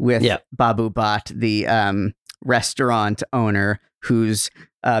Seinfeld with Babu Bhatt, the restaurant owner whose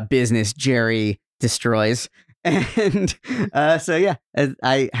business Jerry destroys. And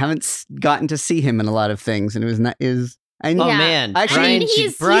I haven't gotten to see him in a lot of things, and Man, actually,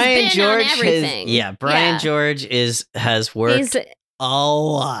 he's Brian been George on everything. Brian George has worked a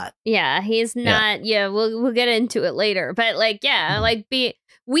lot. Yeah, he's not. Yeah, we'll get into it later, but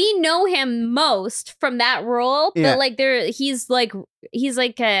we know him most from that role, but he's like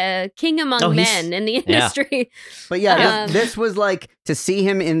a king among men in the industry. But this was like to see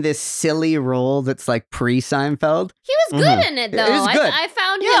him in this silly role that's like pre-Seinfeld. He was good in it though. It was good. I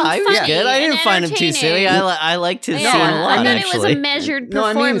found him funny. He was good. I didn't find him too silly. I liked his scene a lot. I thought actually, it was a measured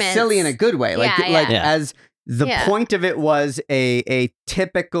performance. No, I mean silly in a good way. As the point of it was a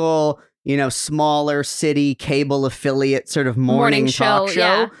typical, smaller city cable affiliate sort of morning talk show.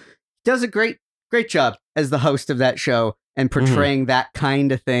 Yeah. Does a great job as the host of that show and portraying that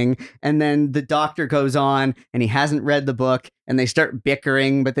kind of thing. And then the doctor goes on and he hasn't read the book and they start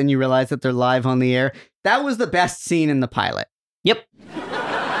bickering, but then you realize that they're live on the air. That was the best scene in the pilot. Yep.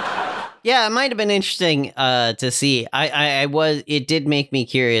 Yeah, it might have been interesting to see. It did make me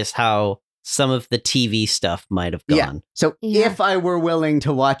curious how some of the TV stuff might have gone. Yeah. So if I were willing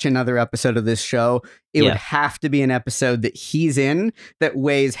to watch another episode of this show, it would have to be an episode that he's in that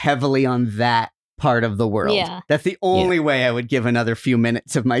weighs heavily on that part of the world. Yeah. That's the only way I would give another few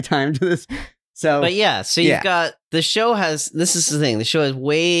minutes of my time to this. So, but you've got the show this is the thing. The show has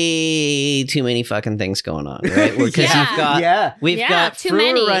way too many fucking things going on, right? Because we've got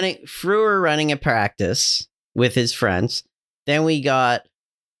Frewer running a practice with his friends. Then we got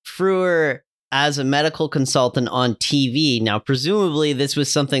Frewer as a medical consultant on TV. Now, presumably this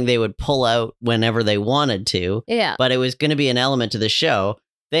was something they would pull out whenever they wanted to. Yeah. But it was going to be an element to the show.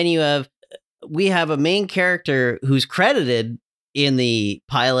 Then we have a main character who's credited in the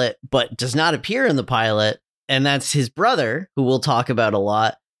pilot, but does not appear in the pilot. And that's his brother, who we'll talk about a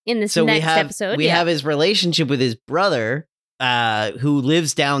lot. In this next episode. We have his relationship with his brother, who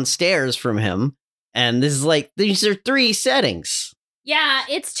lives downstairs from him. And this is these are 3 settings. Yeah,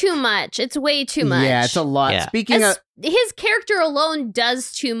 it's too much. It's way too much. Yeah, it's a lot. Yeah. Speaking of his character alone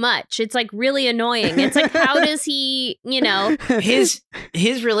does too much. It's like really annoying. It's like, how does he, his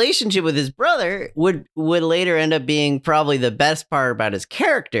relationship with his brother would later end up being probably the best part about his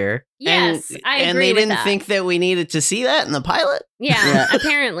character. Yes, I agree. And they with didn't that. think that we needed to see that in the pilot. Yeah,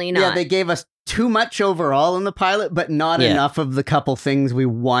 apparently not. Yeah, they gave us too much overall in the pilot, but not enough of the couple things we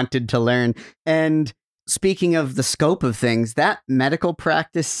wanted to learn. And speaking of the scope of things, that medical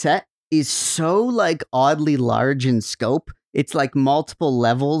practice set is so oddly large in scope. It's like multiple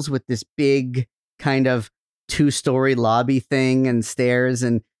levels with this big kind of 2-story lobby thing and stairs.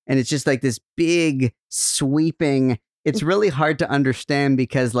 And it's just like this big sweeping. It's really hard to understand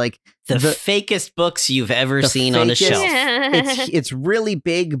because the fakest books you've ever seen on a shelf. It's really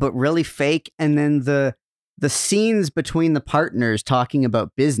big, but really fake. And then the scenes between the partners talking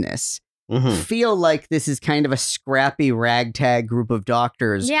about business feel like this is kind of a scrappy ragtag group of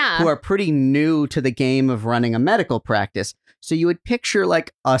doctors who are pretty new to the game of running a medical practice. So you would picture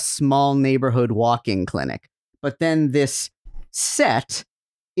a small neighborhood walk-in clinic, but then this set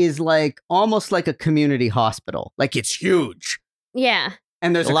is almost like a community hospital. It's huge. Yeah.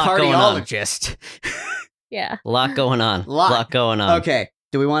 And there's a cardiologist. Yeah. A lot going on. Lot going on. Okay.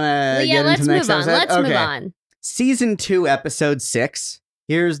 Do we want to get into the next episode? Let's move on. Season 2, episode 6.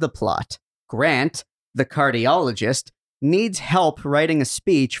 Here's the plot. Grant, the cardiologist, needs help writing a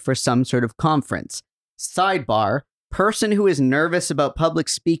speech for some sort of conference. Sidebar, person who is nervous about public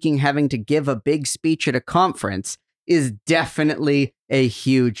speaking having to give a big speech at a conference is definitely a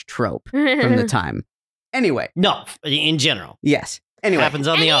huge trope from the time. Anyway. No, in general. Yes. Anyway. Happens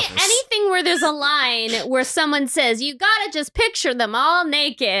on The Office. Anything where there's a line where someone says, you gotta just picture them all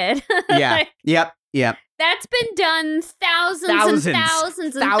naked. Yeah. Yep. That's been done thousands of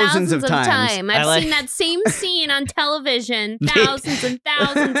times. I've seen that same scene on television thousands and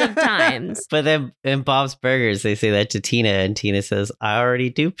thousands of times. But then in Bob's Burgers, they say that to Tina, and Tina says, I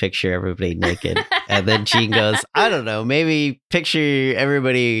already do picture everybody naked. And then Gene goes, I don't know, maybe picture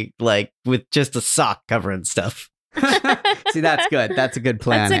everybody like with just a sock covering stuff. See, that's good. That's a good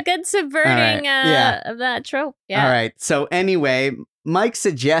plan. That's a good subverting of that trope. Yeah. All right. So anyway, Mike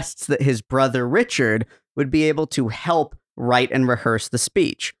suggests that his brother Richard would be able to help write and rehearse the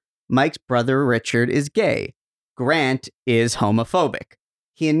speech. Mike's brother Richard is gay. Grant is homophobic.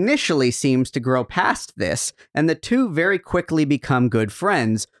 He initially seems to grow past this, and the two very quickly become good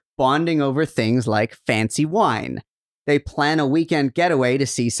friends, bonding over things like fancy wine. They plan a weekend getaway to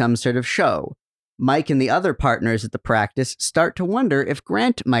see some sort of show. Mike and the other partners at the practice start to wonder if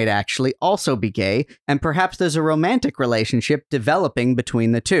Grant might actually also be gay, and perhaps there's a romantic relationship developing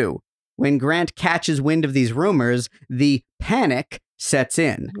between the two. When Grant catches wind of these rumors, the panic sets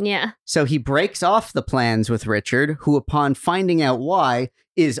in. Yeah. So he breaks off the plans with Richard, who, upon finding out why,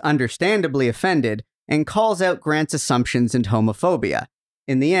 is understandably offended and calls out Grant's assumptions and homophobia.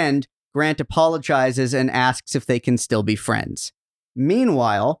 In the end, Grant apologizes and asks if they can still be friends.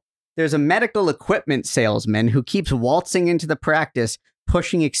 Meanwhile, there's a medical equipment salesman who keeps waltzing into the practice,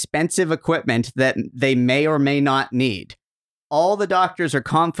 pushing expensive equipment that they may or may not need. All the doctors are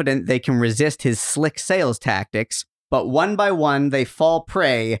confident they can resist his slick sales tactics, but one by one, they fall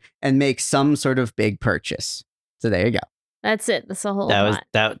prey and make some sort of big purchase. So there you go. That's it. That's the whole That was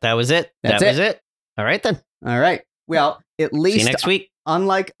it. That's was it. All right, then. All right. Well, at least See you next week.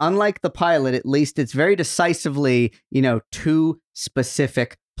 Unlike the pilot, at least it's very decisively, two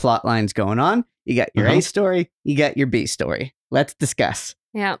specific plot lines going on. You got your A story, you got your B story. Let's discuss.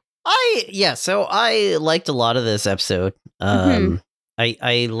 Yeah. So I liked a lot of this episode.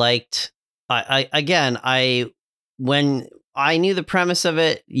 I liked when I knew the premise of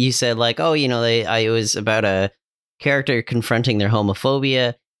it, you said like, oh, it was about a character confronting their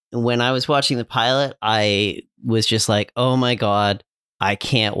homophobia. And when I was watching the pilot, I was just like, oh my God, I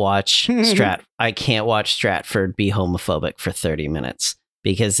can't watch Stratford be homophobic for 30 minutes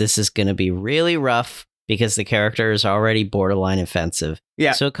because this is going to be really rough because the character is already borderline offensive.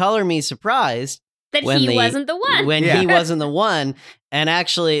 Yeah. So color me surprised that he wasn't the one. When he wasn't the one. And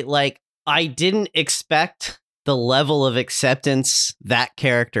actually, like, I didn't expect the level of acceptance that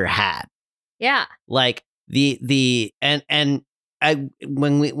character had. Yeah. Like when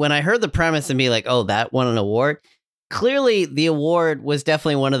I heard the premise and be like, oh, that won an award. Clearly, the award was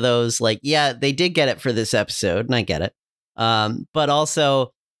definitely one of those, like, yeah, they did get it for this episode, and I get it. But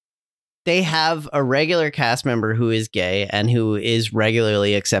also, they have a regular cast member who is gay and who is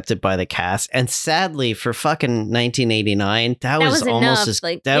regularly accepted by the cast. And sadly, for fucking 1989, that was almost was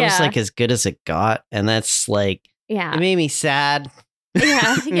like as good as it got. And that's like, it made me sad.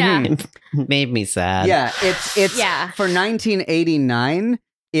 Yeah. It made me sad. Yeah, it's for 1989.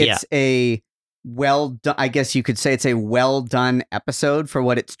 It's a well done. I guess you could say it's a well done episode for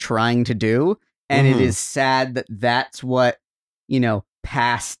what it's trying to do, and it is sad that that's what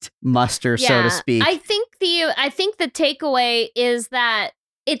passed muster, so to speak. I think the takeaway is that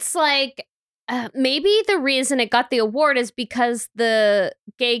it's like maybe the reason it got the award is because the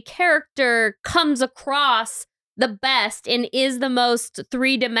gay character comes across the best and is the most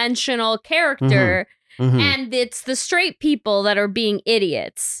three-dimensional character, and it's the straight people that are being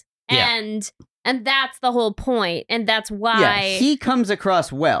idiots, and that's the whole point, and that's why he comes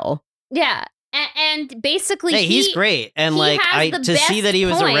across well. Yeah. And basically, he's great, and to see that he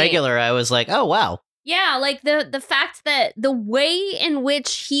was a regular, I was like, oh wow, yeah. Like the fact that the way in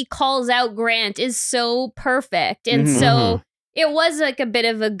which he calls out Grant is so perfect, and so it was like a bit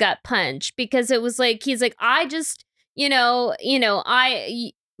of a gut punch because it was like he's like, I just,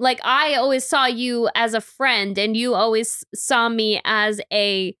 I always saw you as a friend, and you always saw me as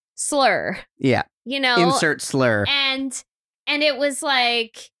a slur. Yeah, insert slur, and it was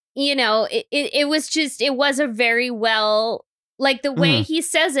like. It was a very well, like the way he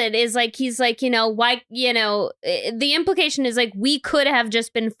says it is like, he's like, why, the implication is like, we could have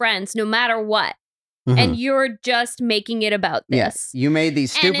just been friends no matter what. And you're just making it about this. Yes, you made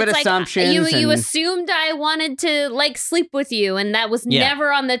these stupid assumptions. You assumed I wanted to like sleep with you, and that was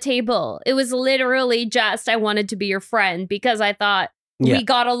never on the table. It was literally just, I wanted to be your friend because I thought Yeah. we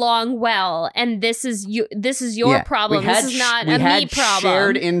got along well, and this is your problem. This is not a me problem.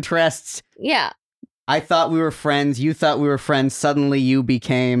 Shared interests. Yeah. I thought we were friends. You thought we were friends. Suddenly you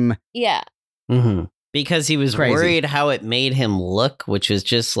became... Yeah. Mm-hmm. Because he was Crazy. worried how it made him look, which was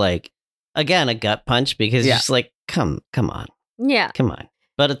just like, again, a gut punch, because Yeah. it's just like, come on. Yeah. Come on.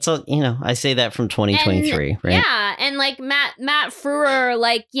 But it's, I say that from 2023, right? Yeah, and like Matt Frewer,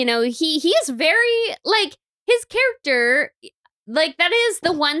 like, he's very, like, his character, like, that is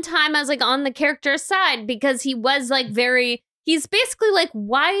the one time I was like on the character side, because he was like he's basically like,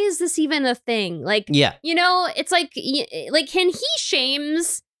 why is this even a thing? Like, Yeah. It's like and he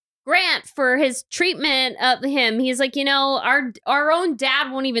shames Grant for his treatment of him. He's like, our own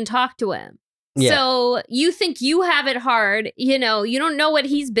dad won't even talk to him. Yeah. So you think you have it hard, you don't know what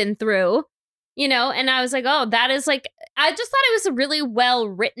he's been through, and I was like, oh, that is like, I just thought it was really well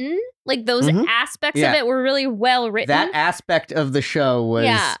written. Like those aspects of it were really well written. That aspect of the show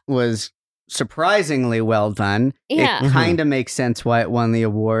was surprisingly well done. Yeah. It kind of makes sense why it won the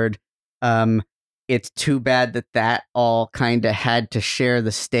award. It's too bad that all kind of had to share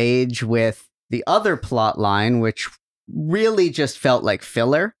the stage with the other plot line, which really just felt like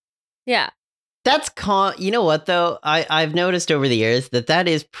filler. Yeah. That's you know what, though? I've noticed over the years that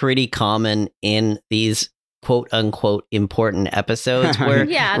is pretty common in these quote unquote important episodes where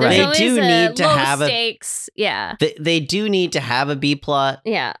Yeah, there's they always do need to low have stakes. Yeah. They do need to have a B plot.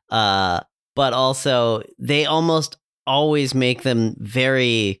 Yeah. But also they almost always make them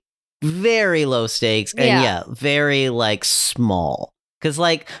very, very low stakes and very like small. Because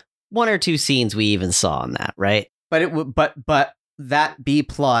like 1 or 2 scenes we even saw in that, right? But that B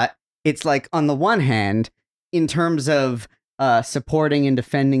plot, it's like, on the one hand, in terms of supporting and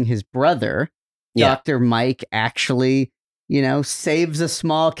defending his brother, Dr. Mike actually, saves a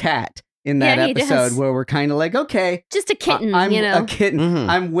small cat in that episode where we're kind of like, okay, just a kitten, I'm a kitten. Mm-hmm.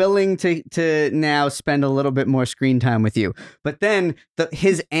 I'm willing to now spend a little bit more screen time with you. But then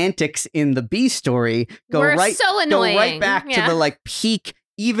his antics in the B story go right back to the like peak,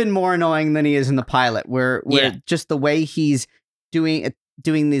 even more annoying than he is in the pilot, where just the way he's doing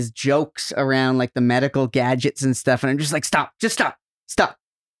these jokes around like the medical gadgets and stuff, and I'm just like, stop, just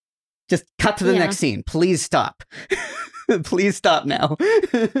cut to the next scene, please stop. Please stop now.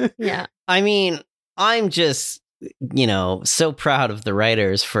 Yeah. I mean, I'm just so proud of the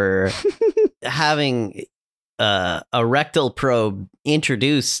writers for having a rectal probe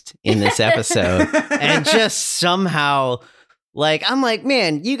introduced in this episode and just somehow, like, I'm like,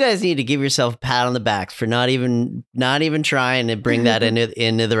 man, you guys need to give yourself a pat on the back for not even trying to bring that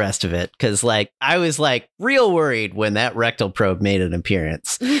into the rest of it. Because, like, I was like real worried when that rectal probe made an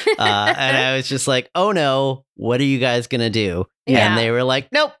appearance, and I was just like, oh no, what are you guys gonna do? Yeah. And they were like,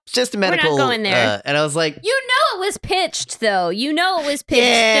 nope, it's just a medical. We're not going there. And I was like, it was pitched though. It was pitched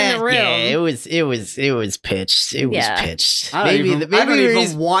in the room. Yeah, it was pitched. It was pitched. I don't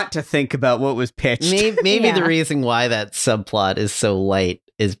even want to think about what was pitched. Maybe the reason why that subplot is so light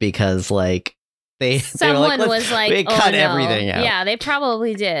is because like someone was like, they cut everything out. Yeah, they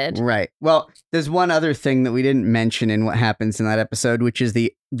probably did. Right. Well, there's one other thing that we didn't mention in what happens in that episode, which is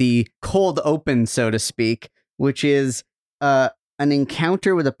the cold open, so to speak, which is an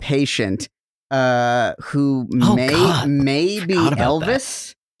encounter with a patient who may be Elvis.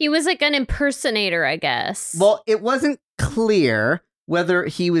 That. He was like an impersonator, I guess. Well, it wasn't clear whether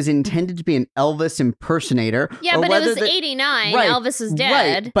he was intended to be an Elvis impersonator. Yeah, but it was 89. Right, Elvis is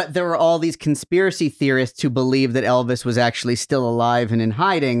dead. Right, but there were all these conspiracy theorists who believed that Elvis was actually still alive and in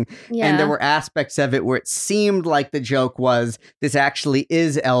hiding. Yeah. And there were aspects of it where it seemed like the joke was, this actually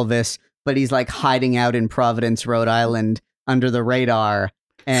is Elvis, but he's like hiding out in Providence, Rhode Island under the radar.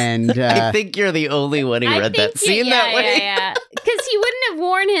 And I think you're the only one who read that scene that way. Yeah. Because he wouldn't have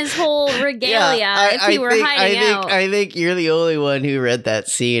worn his whole regalia if he were hiding out. I think you're the only one who read that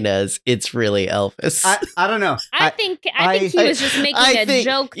scene as it's really Elvis. I don't know. I think he was just making a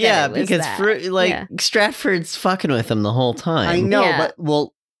joke. Yeah, because Stratford's fucking with him the whole time. I know,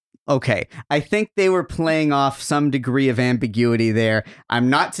 but okay. I think they were playing off some degree of ambiguity there. I'm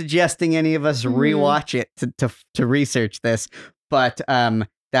not suggesting any of us rewatch it to research this, but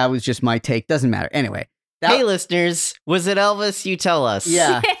that was just my take. Doesn't matter. Anyway. Hey, listeners, was it Elvis? You tell us.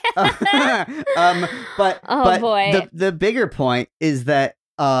 Yeah. But boy. The bigger point is that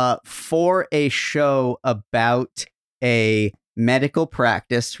for a show about a medical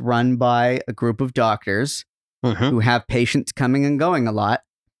practice run by a group of doctors who have patients coming and going a lot,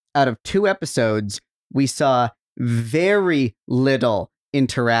 out of 2 episodes, we saw very little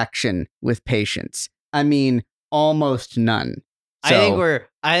interaction with patients. I mean, almost none. So,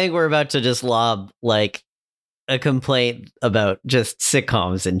 I think we're about to just lob like a complaint about just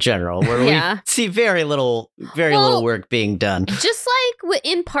sitcoms in general, where Yeah. we see very little work being done. Just like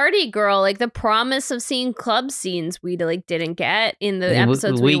in Party Girl, like the promise of seeing club scenes we like didn't get in the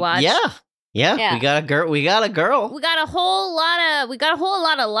episodes we watched. Yeah. We got a girl. We got a whole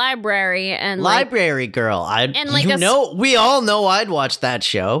lot of library and library girl. We all know I'd watch that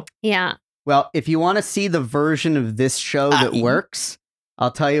show. Yeah. Well, if you want to see the version of this show that works,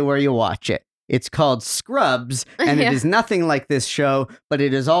 I'll tell you where you watch it. It's called Scrubs, and it is nothing like this show, but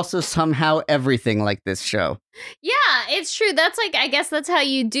it is also somehow everything like this show. Yeah, it's true. That's like, I guess that's how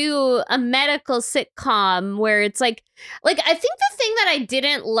you do a medical sitcom where it's like I think the thing that I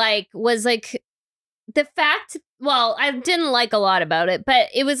didn't like was like the fact, well, I didn't like a lot about it, but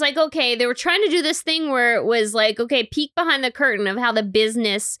it was like, okay, they were trying to do this thing where it was like, okay, peek behind the curtain of how the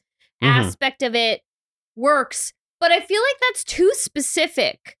business aspect of it works. But I feel like that's too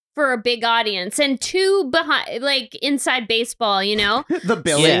specific for a big audience and too behind, like inside baseball, you know? The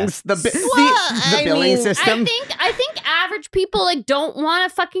billings, the billing system. I think average people like don't want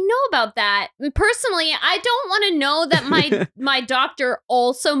to fucking know about that. Personally, I don't want to know that my doctor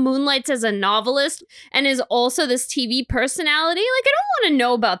also moonlights as a novelist and is also this TV personality. Like, I don't want to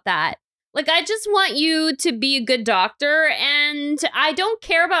know about that. Like, I just want you to be a good doctor, and I don't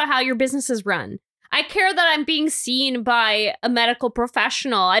care about how your business is run. I care that I'm being seen by a medical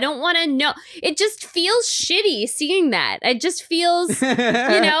professional. I don't want to know. It just feels shitty seeing that. It just feels, like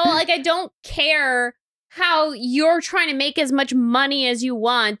I don't care how you're trying to make as much money as you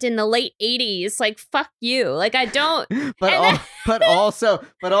want in the late 80s. Like, fuck you. Like, I don't. But also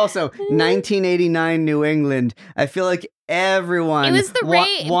 1989 New England. I feel like everyone it was the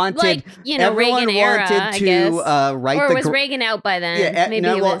wanted, everyone Reagan era, wanted to write or the was Reagan out by then?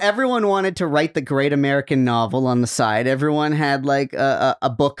 Yeah, everyone wanted to write the great American novel on the side. Everyone had like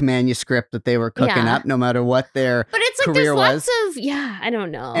a book manuscript that they were cooking up, no matter what their but it's like career there's was. lots of I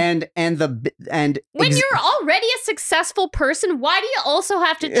don't know. And when you're already a successful person, why do you also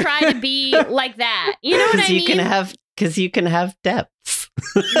have to try to be like that? You know what I mean? Because you can have depths.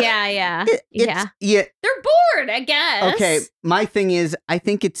 Yeah. They're bored, I guess. Okay, my thing is, I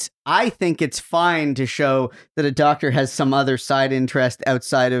think it's fine to show that a doctor has some other side interest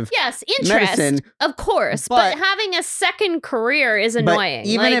outside of medicine, of course. But having a second career is annoying.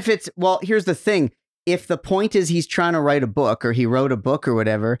 Even if it's here's the thing: if the point is he's trying to write a book or he wrote a book or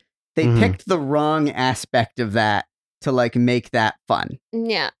whatever, they picked the wrong aspect of that to like make that fun.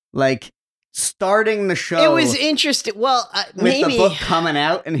 Yeah, like. Starting the show, it was interesting. Well, maybe with the book coming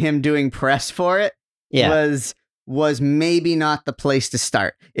out and him doing press for it, was maybe not the place to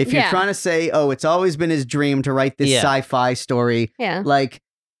start. If you're trying to say, oh, it's always been his dream to write this sci-fi story, like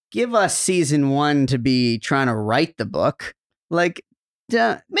give us season 1 to be trying to write the book, like,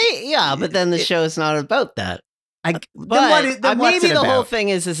 but then the show is not about that. Maybe the whole thing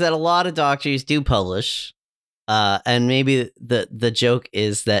is that a lot of doctors do publish, and maybe the joke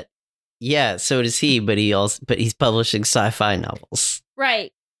is that. Yeah, so does he, but he's publishing sci-fi novels.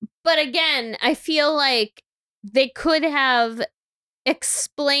 Right. But again, I feel like they could have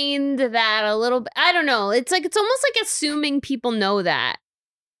explained that a little bit. I don't know. It's almost like assuming people know that.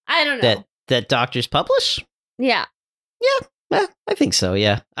 I don't know. That doctors publish? Yeah. Yeah. I think so,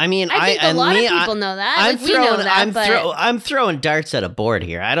 yeah. I mean, I think a lot of people know that. I'm throwing darts at a board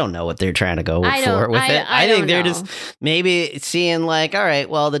here. I don't know what they're trying to go for with it. I think they're just maybe seeing like, all right,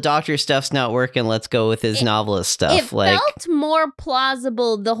 well, the doctor stuff's not working. Let's go with his novelist stuff. It felt more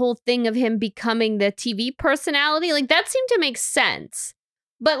plausible, the whole thing of him becoming the TV personality. Like, that seemed to make sense.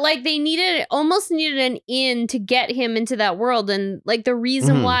 But like they almost needed an in to get him into that world. And like the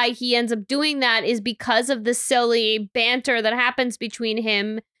reason why he ends up doing that is because of the silly banter that happens between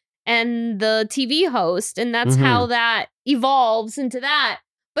him and the TV host. And that's how that evolves into that.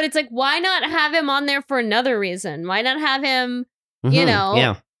 But it's like, why not have him on there for another reason? Why not have him,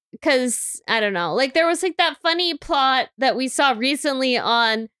 because I don't know. Like there was like that funny plot that we saw recently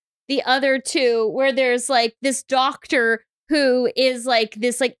on the other two where there's like this doctor who is like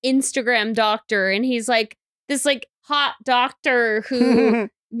this like Instagram doctor, and he's like this like hot doctor who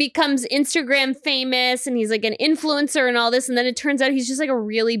becomes Instagram famous, and he's like an influencer and all this, and then it turns out he's just like a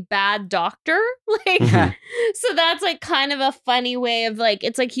really bad doctor. Like so that's like kind of a funny way of like,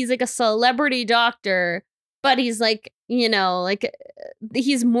 it's like he's like a celebrity doctor, but he's like, like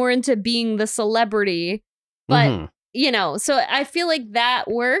he's more into being the celebrity. But so I feel like that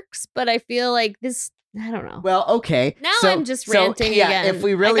works, but I feel like this, I don't know. Well, okay. Now I'm just ranting again. If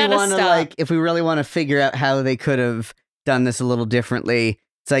we really want to figure out how they could have done this a little differently,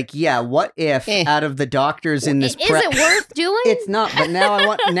 It's like, yeah, what if out of the doctors in this Is it worth doing? It's not, but now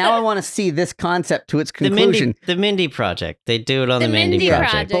I want to see this concept to its conclusion. The Mindy Project. They do it on the Mindy Mindy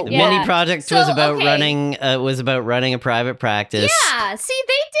Project. Project, The yeah. Mindy Project So, was about okay. running a private practice. Yeah, see,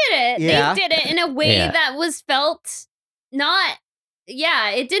 they did it. Yeah. They did it in a way Yeah. that was felt not.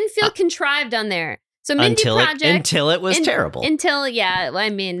 Yeah, it didn't feel contrived on there. So Mindy Project until it was terrible.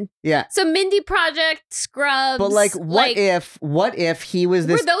 Yeah. So Mindy Project, Scrubs. But like, what if he was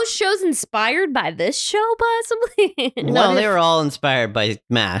this? Were those shows inspired by this show, possibly? No, they were all inspired by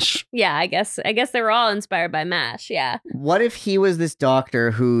MASH. Yeah, I guess they were all inspired by MASH. Yeah. What if he was this doctor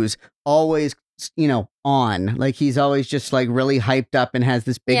who's always, on, like he's always just like really hyped up and has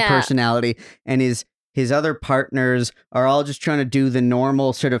this big personality, and his other partners are all just trying to do the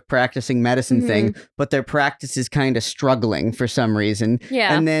normal sort of practicing medicine thing, but their practice is kind of struggling for some reason.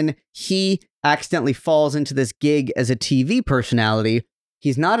 Yeah. And then he accidentally falls into this gig as a TV personality.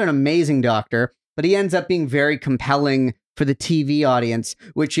 He's not an amazing doctor, but he ends up being very compelling for the TV audience,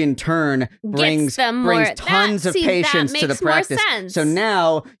 which in turn brings tons of patients to the practice. So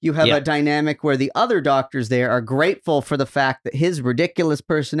now you have a dynamic where the other doctors there are grateful for the fact that his ridiculous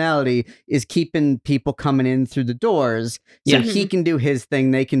personality is keeping people coming in through the doors. So he can do his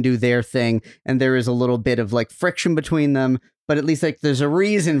thing, they can do their thing, and there is a little bit of like friction between them, but at least like there's a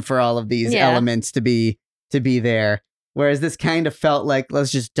reason for all of these elements to be there. Whereas this kind of felt like,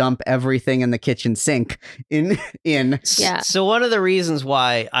 let's just dump everything in the kitchen sink in. Yeah. So one of the reasons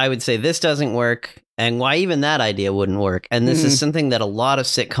why I would say this doesn't work, and why even that idea wouldn't work, and this is something that a lot of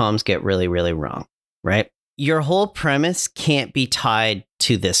sitcoms get really, really wrong, right? Your whole premise can't be tied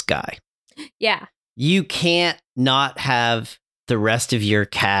to this guy. Yeah. You can't not have the rest of your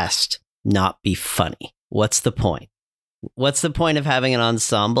cast not be funny. What's the point? What's the point of having an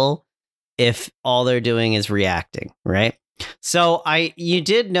ensemble if all they're doing is reacting, right? So you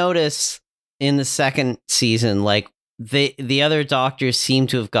did notice in the second season, like the other doctors seem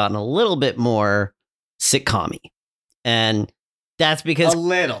to have gotten a little bit more sitcom-y. And that's because a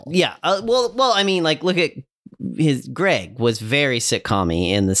little. Yeah. Well, I mean, like, look at Greg was very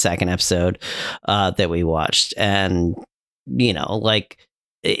sitcom-y in the second episode that we watched. And, like,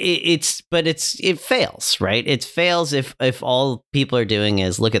 it fails, right? It fails if all people are doing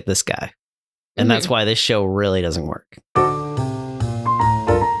is look at this guy. And that's why this show really doesn't work.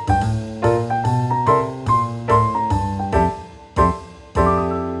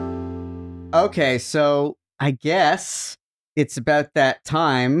 Okay, so I guess it's about that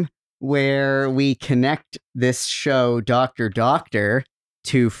time where we connect this show, Dr. Doctor,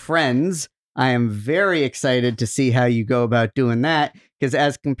 to Friends. I am very excited to see how you go about doing that, because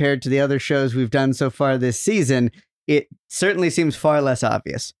as compared to the other shows we've done so far this season, it certainly seems far less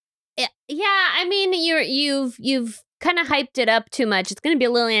obvious. Yeah, I mean, you've kind of hyped it up too much. It's going to be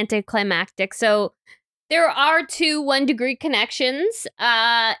a little anticlimactic. So there are 2 1-degree connections,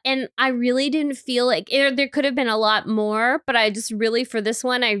 and I really didn't feel like there could have been a lot more, but I just really, for this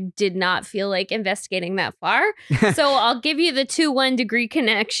one, I did not feel like investigating that far. So I'll give you the 2 1-degree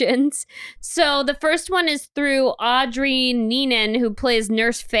connections. So the first one is through Audrey Neenan, who plays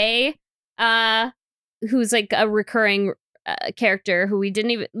Nurse Faye, who's like a recurring character who we didn't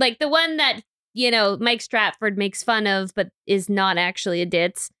even like, the one that Mike Stratford makes fun of but is not actually a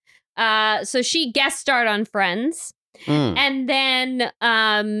ditz. So she guest starred on Friends. And then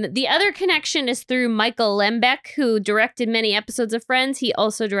the other connection is through Michael Lembeck, who directed many episodes of Friends. He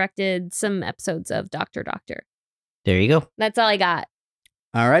also directed some episodes of Dr. Doctor. There you go. That's all I got.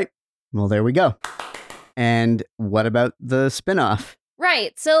 All right, well, there we go. And what about the spinoff?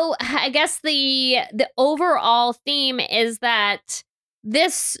 Right. So I guess the overall theme is that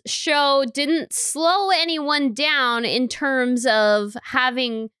this show didn't slow anyone down in terms of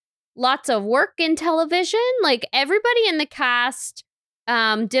having lots of work in television. Like, everybody in the cast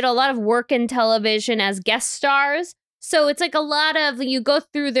did a lot of work in television as guest stars. So it's like a lot of, you go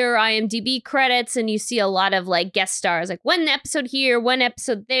through their IMDb credits and you see a lot of like guest stars, like one episode here, one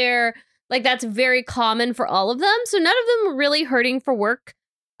episode there. Like, that's very common for all of them. So none of them were really hurting for work.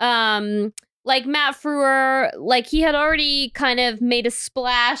 Like Matt Frewer, like he had already kind of made a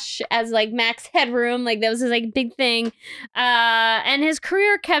splash as like Max Headroom. Like, that was his like big thing. And his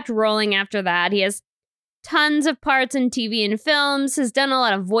career kept rolling after that. He has tons of parts in TV and films, has done a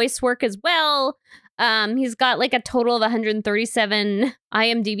lot of voice work as well. He's got like a total of 137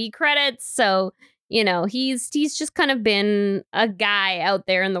 IMDb credits. So, he's just kind of been a guy out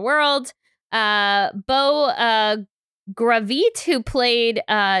there in the world. Beau Gravit, who played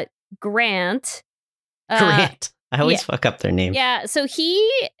Grant. Grant. I always fuck up their name. Yeah, so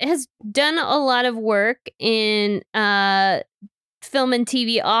he has done a lot of work in film and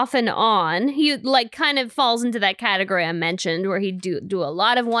TV off and on. He like kind of falls into that category I mentioned where he do a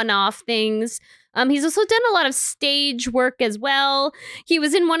lot of one-off things. He's also done a lot of stage work as well. He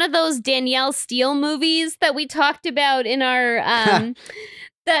was in one of those Danielle Steele movies that we talked about in our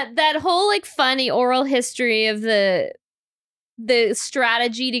that whole like funny oral history of the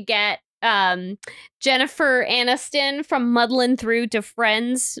strategy to get Jennifer Aniston from muddling through to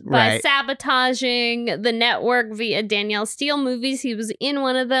Friends by sabotaging the network via Danielle Steele movies. He was in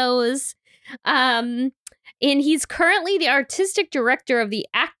one of those. And he's currently the artistic director of the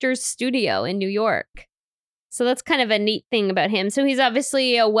Actors Studio in New York. So that's kind of a neat thing about him. So he's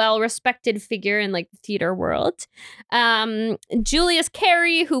obviously a well-respected figure in like the theater world. Julius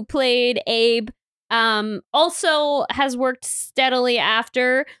Carey, who played Abe, also has worked steadily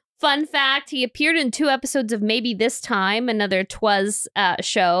after. Fun fact, he appeared in 2 episodes of Maybe This Time, another Twas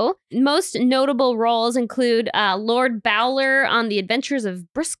show. Most notable roles include Lord Bowler on The Adventures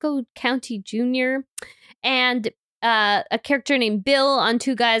of Briscoe County Jr., and a character named Bill on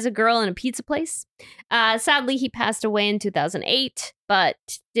Two Guys, a Girl, and a Pizza Place. Sadly, he passed away in 2008, but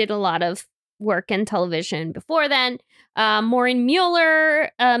did a lot of work in television before then. Maureen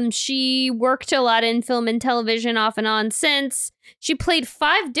Mueller, she worked a lot in film and television off and on since. She played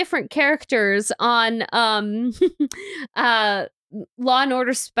 5 different characters on Law and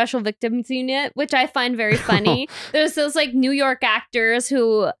Order Special Victims Unit, which I find very funny. There's those like New York actors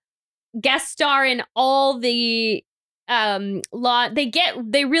who guest star in all the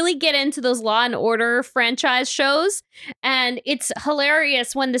they really get into those Law and Order franchise shows, and it's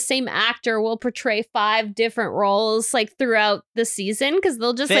hilarious when the same actor will portray 5 different roles like throughout the season, because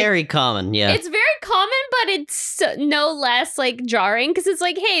they'll just very common. Yeah, it's very common, but it's no less like jarring because it's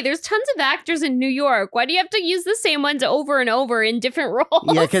like, hey, there's tons of actors in New York. Why do you have to use the same ones over and over in different roles?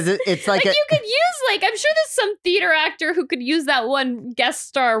 Yeah, because it's like you could use like, I'm sure there's some theater actor who could use that one guest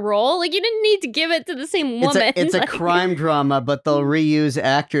star role. Like you didn't need to give it to the same woman. It's like, a crime drama, but they'll reuse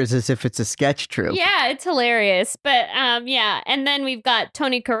actors as if it's a sketch troupe. Yeah, it's hilarious. But yeah, and then we've got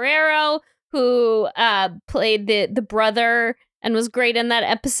Tony Carrero, who played the brother and was great in that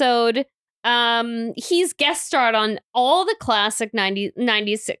episode. He's guest starred on all the classic 90s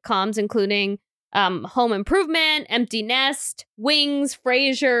sitcoms, including Home Improvement, Empty Nest, Wings,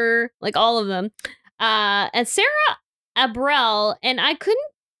 Frasier, like all of them. And Sarah Abrell, and I couldn't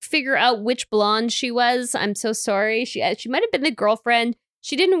figure out which blonde she was. I'm so sorry. She might have been the girlfriend.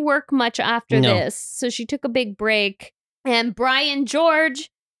 She didn't work much after this, so she took a big break. And Brian George,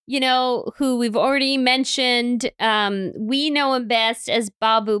 you know, who we've already mentioned, we know him best as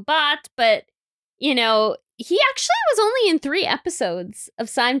Babu Bhatt, but, you know, he actually was only in 3 episodes of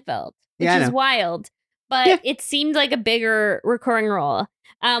Seinfeld, which is wild. But it seemed like a bigger recurring role.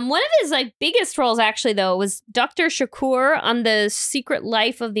 One of his like biggest roles, actually, though, was Dr. Shakur on The Secret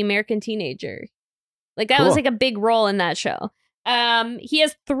Life of the American Teenager. Like that was like a big role in that show. He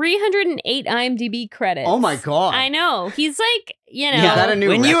has 308 IMDb credits. Oh my god! I know, he's like, you know, is that a new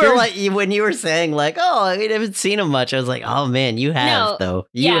when record? when you were saying like, oh, I haven't seen him much, I was like, oh man, you have though.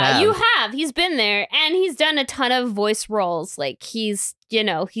 You have. He's been there, and he's done a ton of voice roles. Like he's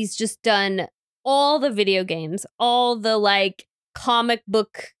just done all the video games, all the like comic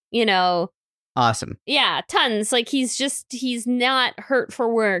book, you know. Awesome. Yeah, tons. Like he's not hurt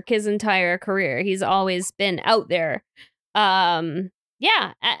for work his entire career. He's always been out there. I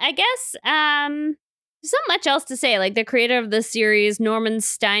guess there's not much else to say. Like the creator of the series, Norman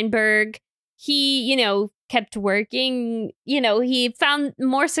Steinberg, he, you know, kept working. You know, he found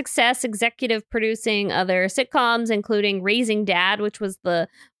more success executive producing other sitcoms, including Raising Dad, which was the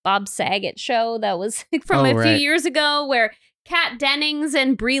Bob Saget show that was from a few years ago, where Kat Dennings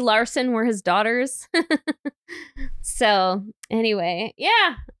and Brie Larson were his daughters. So anyway,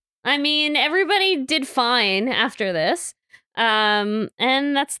 yeah. I mean, everybody did fine after this. And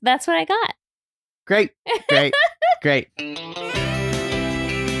that's what I got. Great.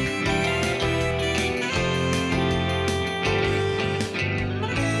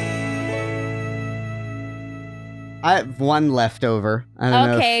 I have one leftover. I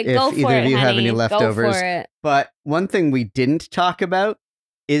don't know if either of you have any leftovers. Go for it. But one thing we didn't talk about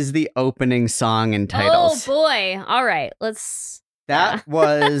is the opening song and titles. Oh boy. All right. Let's. That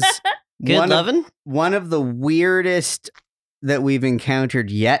was one of the weirdest that we've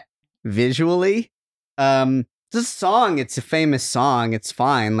encountered yet visually. This song, it's a famous song. It's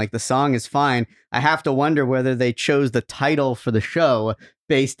fine. Like the song is fine. I have to wonder whether they chose the title for the show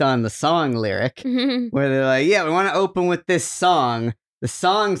based on the song lyric, where they're like, yeah, we want to open with this song. The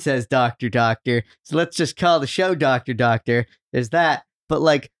song says Doctor Doctor, so let's just call the show Doctor Doctor. There's that. But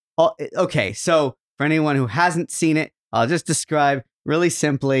like, okay, so for anyone who hasn't seen it, I'll just describe really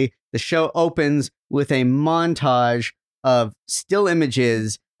simply. The show opens with a montage of still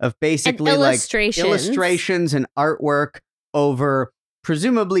images of basically like illustrations and artwork over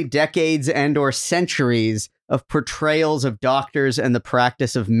presumably decades and or centuries of portrayals of doctors and the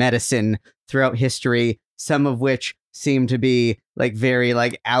practice of medicine throughout history, some of which seem to be like very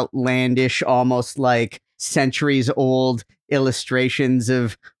like outlandish, almost like centuries old illustrations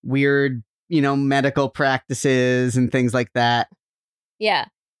of weird, medical practices and things like that. Yeah.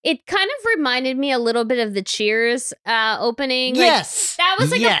 It kind of reminded me a little bit of the Cheers opening. Yes. That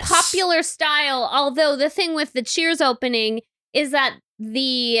was like a popular style. Although the thing with the Cheers opening is that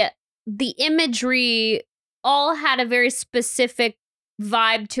the imagery all had a very specific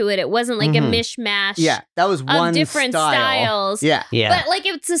vibe to it. It wasn't like a mishmash. Yeah, that was one of different styles. Yeah. But like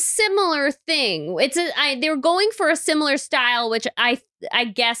it's a similar thing. They were going for a similar style, which I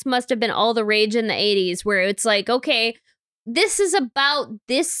guess must have been all the rage in the 80s, where it's like, okay, this is about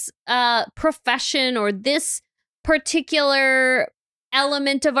this profession or this particular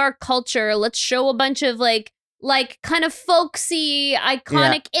element of our culture. Let's show a bunch of like kind of folksy,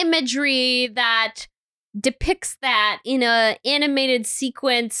 iconic imagery that depicts that in a animated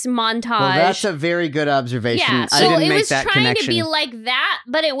sequence montage. Well, that's a very good observation. Yeah, so I didn't it make was that trying connection. to be like that,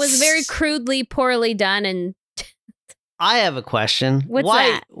 but it was very crudely, poorly done. And I have a question. What's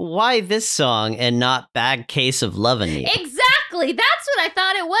that? Why this song and not Bad Case of Lovin' You? Exactly. That's what I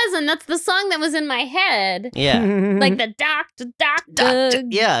thought it was. And that's the song that was in my head. Yeah. Like the doctor.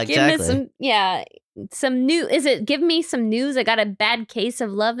 Yeah, Give exactly. me some new. Is it give me some news? I got a bad case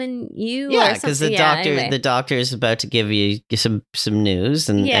of loving you. Yeah, because the doctor, anyway. the doctor is about to give you some news,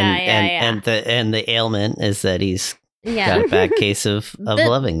 and the ailment is that he's got a bad case of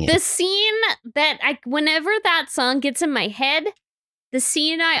loving you. The scene that whenever that song gets in my head, the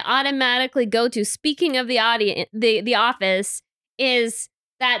scene I automatically go to, speaking of the audience, the Office, is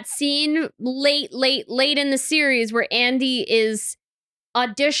that scene late in the series where Andy is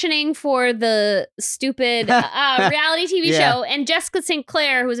auditioning for the stupid reality TV show, and Jessica St.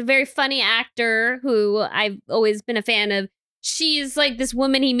 Clair, who's a very funny actor who I've always been a fan of, she's like this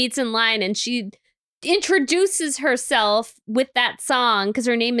woman he meets in line, and she introduces herself with that song because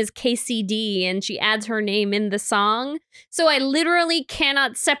her name is KCD and she adds her name in the song. So I literally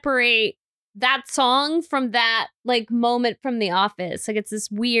cannot separate that song from that like moment from The Office. Like it's this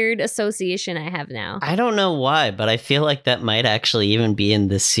weird association I have now. I don't know why, but I feel like that might actually even be in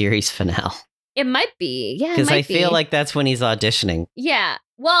this series finale. It might be. Yeah, because I feel like that's when he's auditioning. Yeah.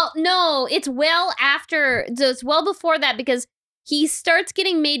 Well, no, it's well after. It's well before that because he starts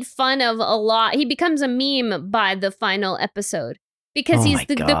getting made fun of a lot. He becomes a meme by the final episode because he's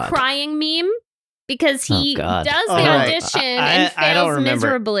the crying meme. Because he does the audition and fails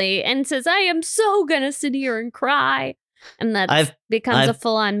miserably and says, I am so gonna sit here and cry. And that becomes a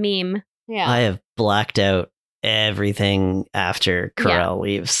full-on meme. Yeah. I have blacked out everything after Carell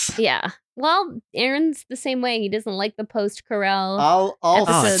leaves. Yeah. Well, Aaron's the same way. He doesn't like the I'll post-Carell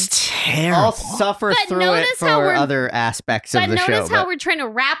episodes. It's terrible. I'll suffer through it for other aspects of the show. But notice how we're trying to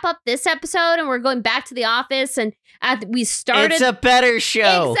wrap up this episode and we're going back to The Office and we started... It's a better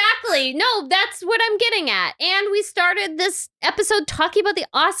show. Exactly. No, that's what I'm getting at. And we started this episode talking about the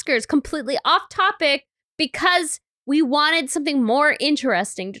Oscars completely off topic because we wanted something more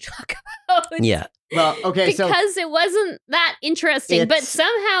interesting to talk about. Yeah. Well, okay, because it wasn't that interesting, but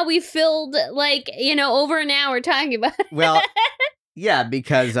somehow we filled over an hour talking about it. Well, yeah,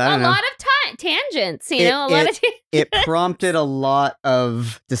 because I don't know. A lot of tangents, it prompted a lot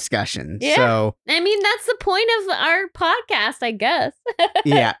of discussion. Yeah. So I mean, that's the point of our podcast, I guess.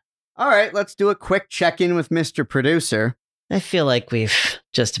 Yeah. All right, let's do a quick check-in with Mr. Producer. I feel like we've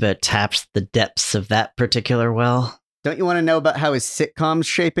just about tapped the depths of that particular well. Don't you want to know about how his sitcom's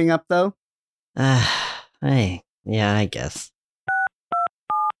shaping up, though? Yeah, I guess.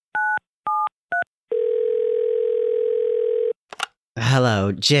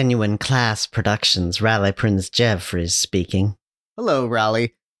 Hello, Genuine Class Productions, Raleigh Prince Jeffries speaking. Hello,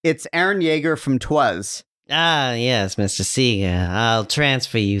 Raleigh. It's Aaron Yeager from Twas. Ah, yes, Mr. Seeger. I'll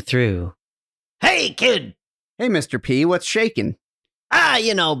transfer you through. Hey, kid! Hey, Mr. P, what's shaking?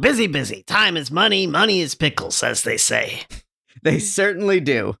 Busy. Time is money, money is pickles, as they say. They certainly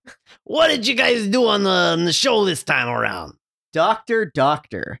do. What did you guys do on the show this time around? Doctor.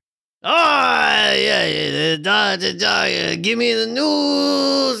 Oh, yeah. Give me the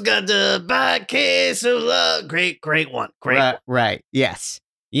news. Got the bad case of love. Great one. Right, yes.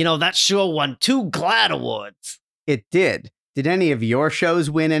 That show won 2 GLAAD awards. It did. Did any of your shows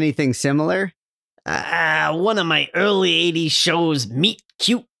win anything similar? One of my early 80s shows, Meet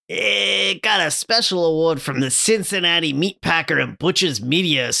Cute It got a special award from the Cincinnati Meatpacker and Butchers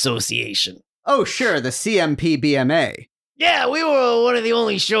Media Association. Oh, sure, the CMPBMA. Yeah, we were one of the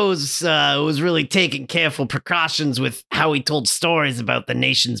only shows who was really taking careful precautions with how we told stories about the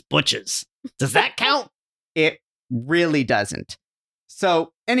nation's butchers. Does that count? It really doesn't.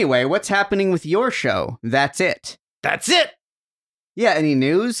 So, anyway, what's happening with your show? That's it. That's it. Yeah, any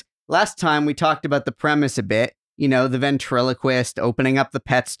news? Last time we talked about the premise a bit. You know, the ventriloquist opening up the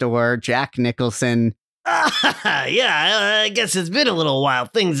pet store, Jack Nicholson. Yeah, I guess it's been a little while.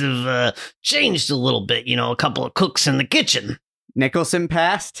 Things have changed a little bit. You know, a couple of cooks in the kitchen. Nicholson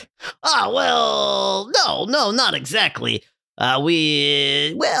passed? Well, no, not exactly.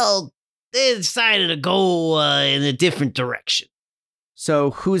 They decided to go in a different direction. So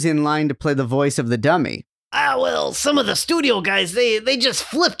who's in line to play the voice of the dummy? Some of the studio guys, they just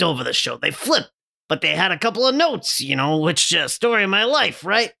flipped over the show. They flipped. But they had a couple of notes, you know, which story of my life,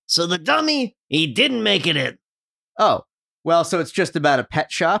 right? So the dummy, he didn't make it in. Oh, well, so it's just about a pet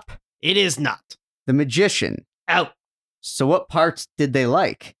shop? It is not. The magician. Out. So what parts did they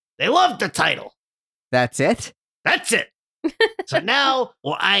like? They loved the title. That's it? That's it. So now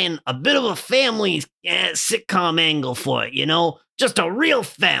we're eyeing a bit of a family sitcom angle for it, you know? Just a real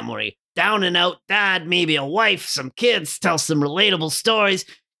family. Down and out dad, maybe a wife, some kids, tell some relatable stories.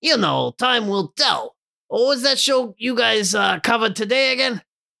 You know, time will tell. What was that show you guys covered today again?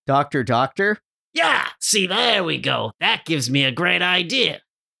 Doctor? Yeah, see, there we go. That gives me a great idea.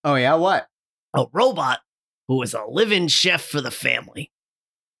 Oh yeah, what? A robot who is a live-in chef for the family.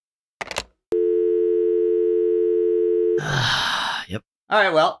 Yep. All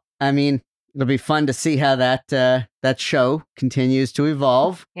right, well, I mean, it'll be fun to see how that show continues to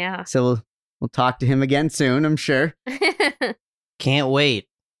evolve. Yeah. So we'll talk to him again soon, I'm sure. Can't wait.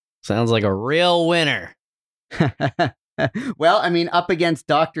 Sounds like a real winner. Well, I mean, up against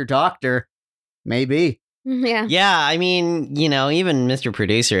Doctor, maybe. Yeah. Yeah, I mean, you know, even Mr.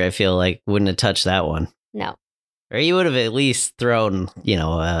 Producer, I feel like, wouldn't have touched that one. No. Or he would have at least thrown, you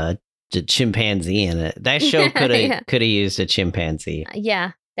know, a chimpanzee in it. That show could have used a chimpanzee.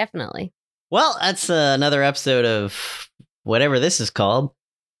 Yeah, definitely. Well, that's another episode of whatever this is called.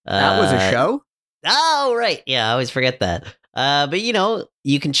 That was a show? Oh, right. Yeah, I always forget that. But, you know,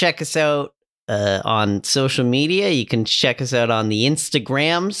 you can check us out on social media. You can check us out on the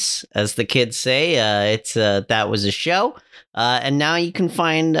Instagrams, as the kids say. It's That Was a Show. And now you can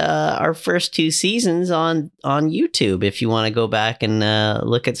find our first 2 seasons on YouTube if you want to go back and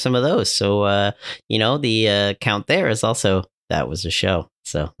look at some of those. So, you know, the account there is also That Was a Show.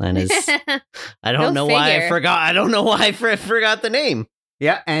 So that is, I don't know why I forgot. I don't know why I forgot the name.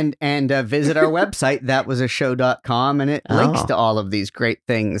 Yeah, and visit our website, thatwasashow.com, and it links to all of these great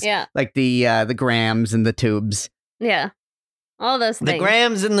things. Yeah. Like the grams and the tubes. Yeah. All those things. The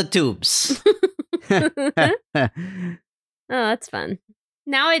grams and the tubes. Oh, that's fun.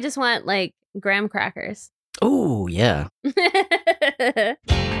 Now I just want, like, graham crackers. Oh, yeah.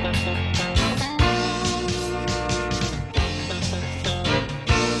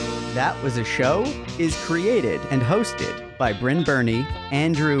 That Was a Show is created and hosted by Bryn Burney,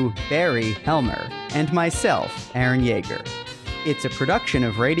 Andrew Barry Helmer, and myself, Aaron Yeager. It's a production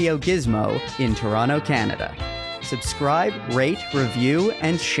of Radio Gizmo in Toronto, Canada. Subscribe, rate, review,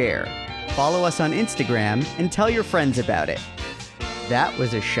 and share. Follow us on Instagram and tell your friends about it. That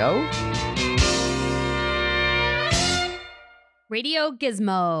Was a Show? Radio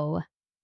Gizmo.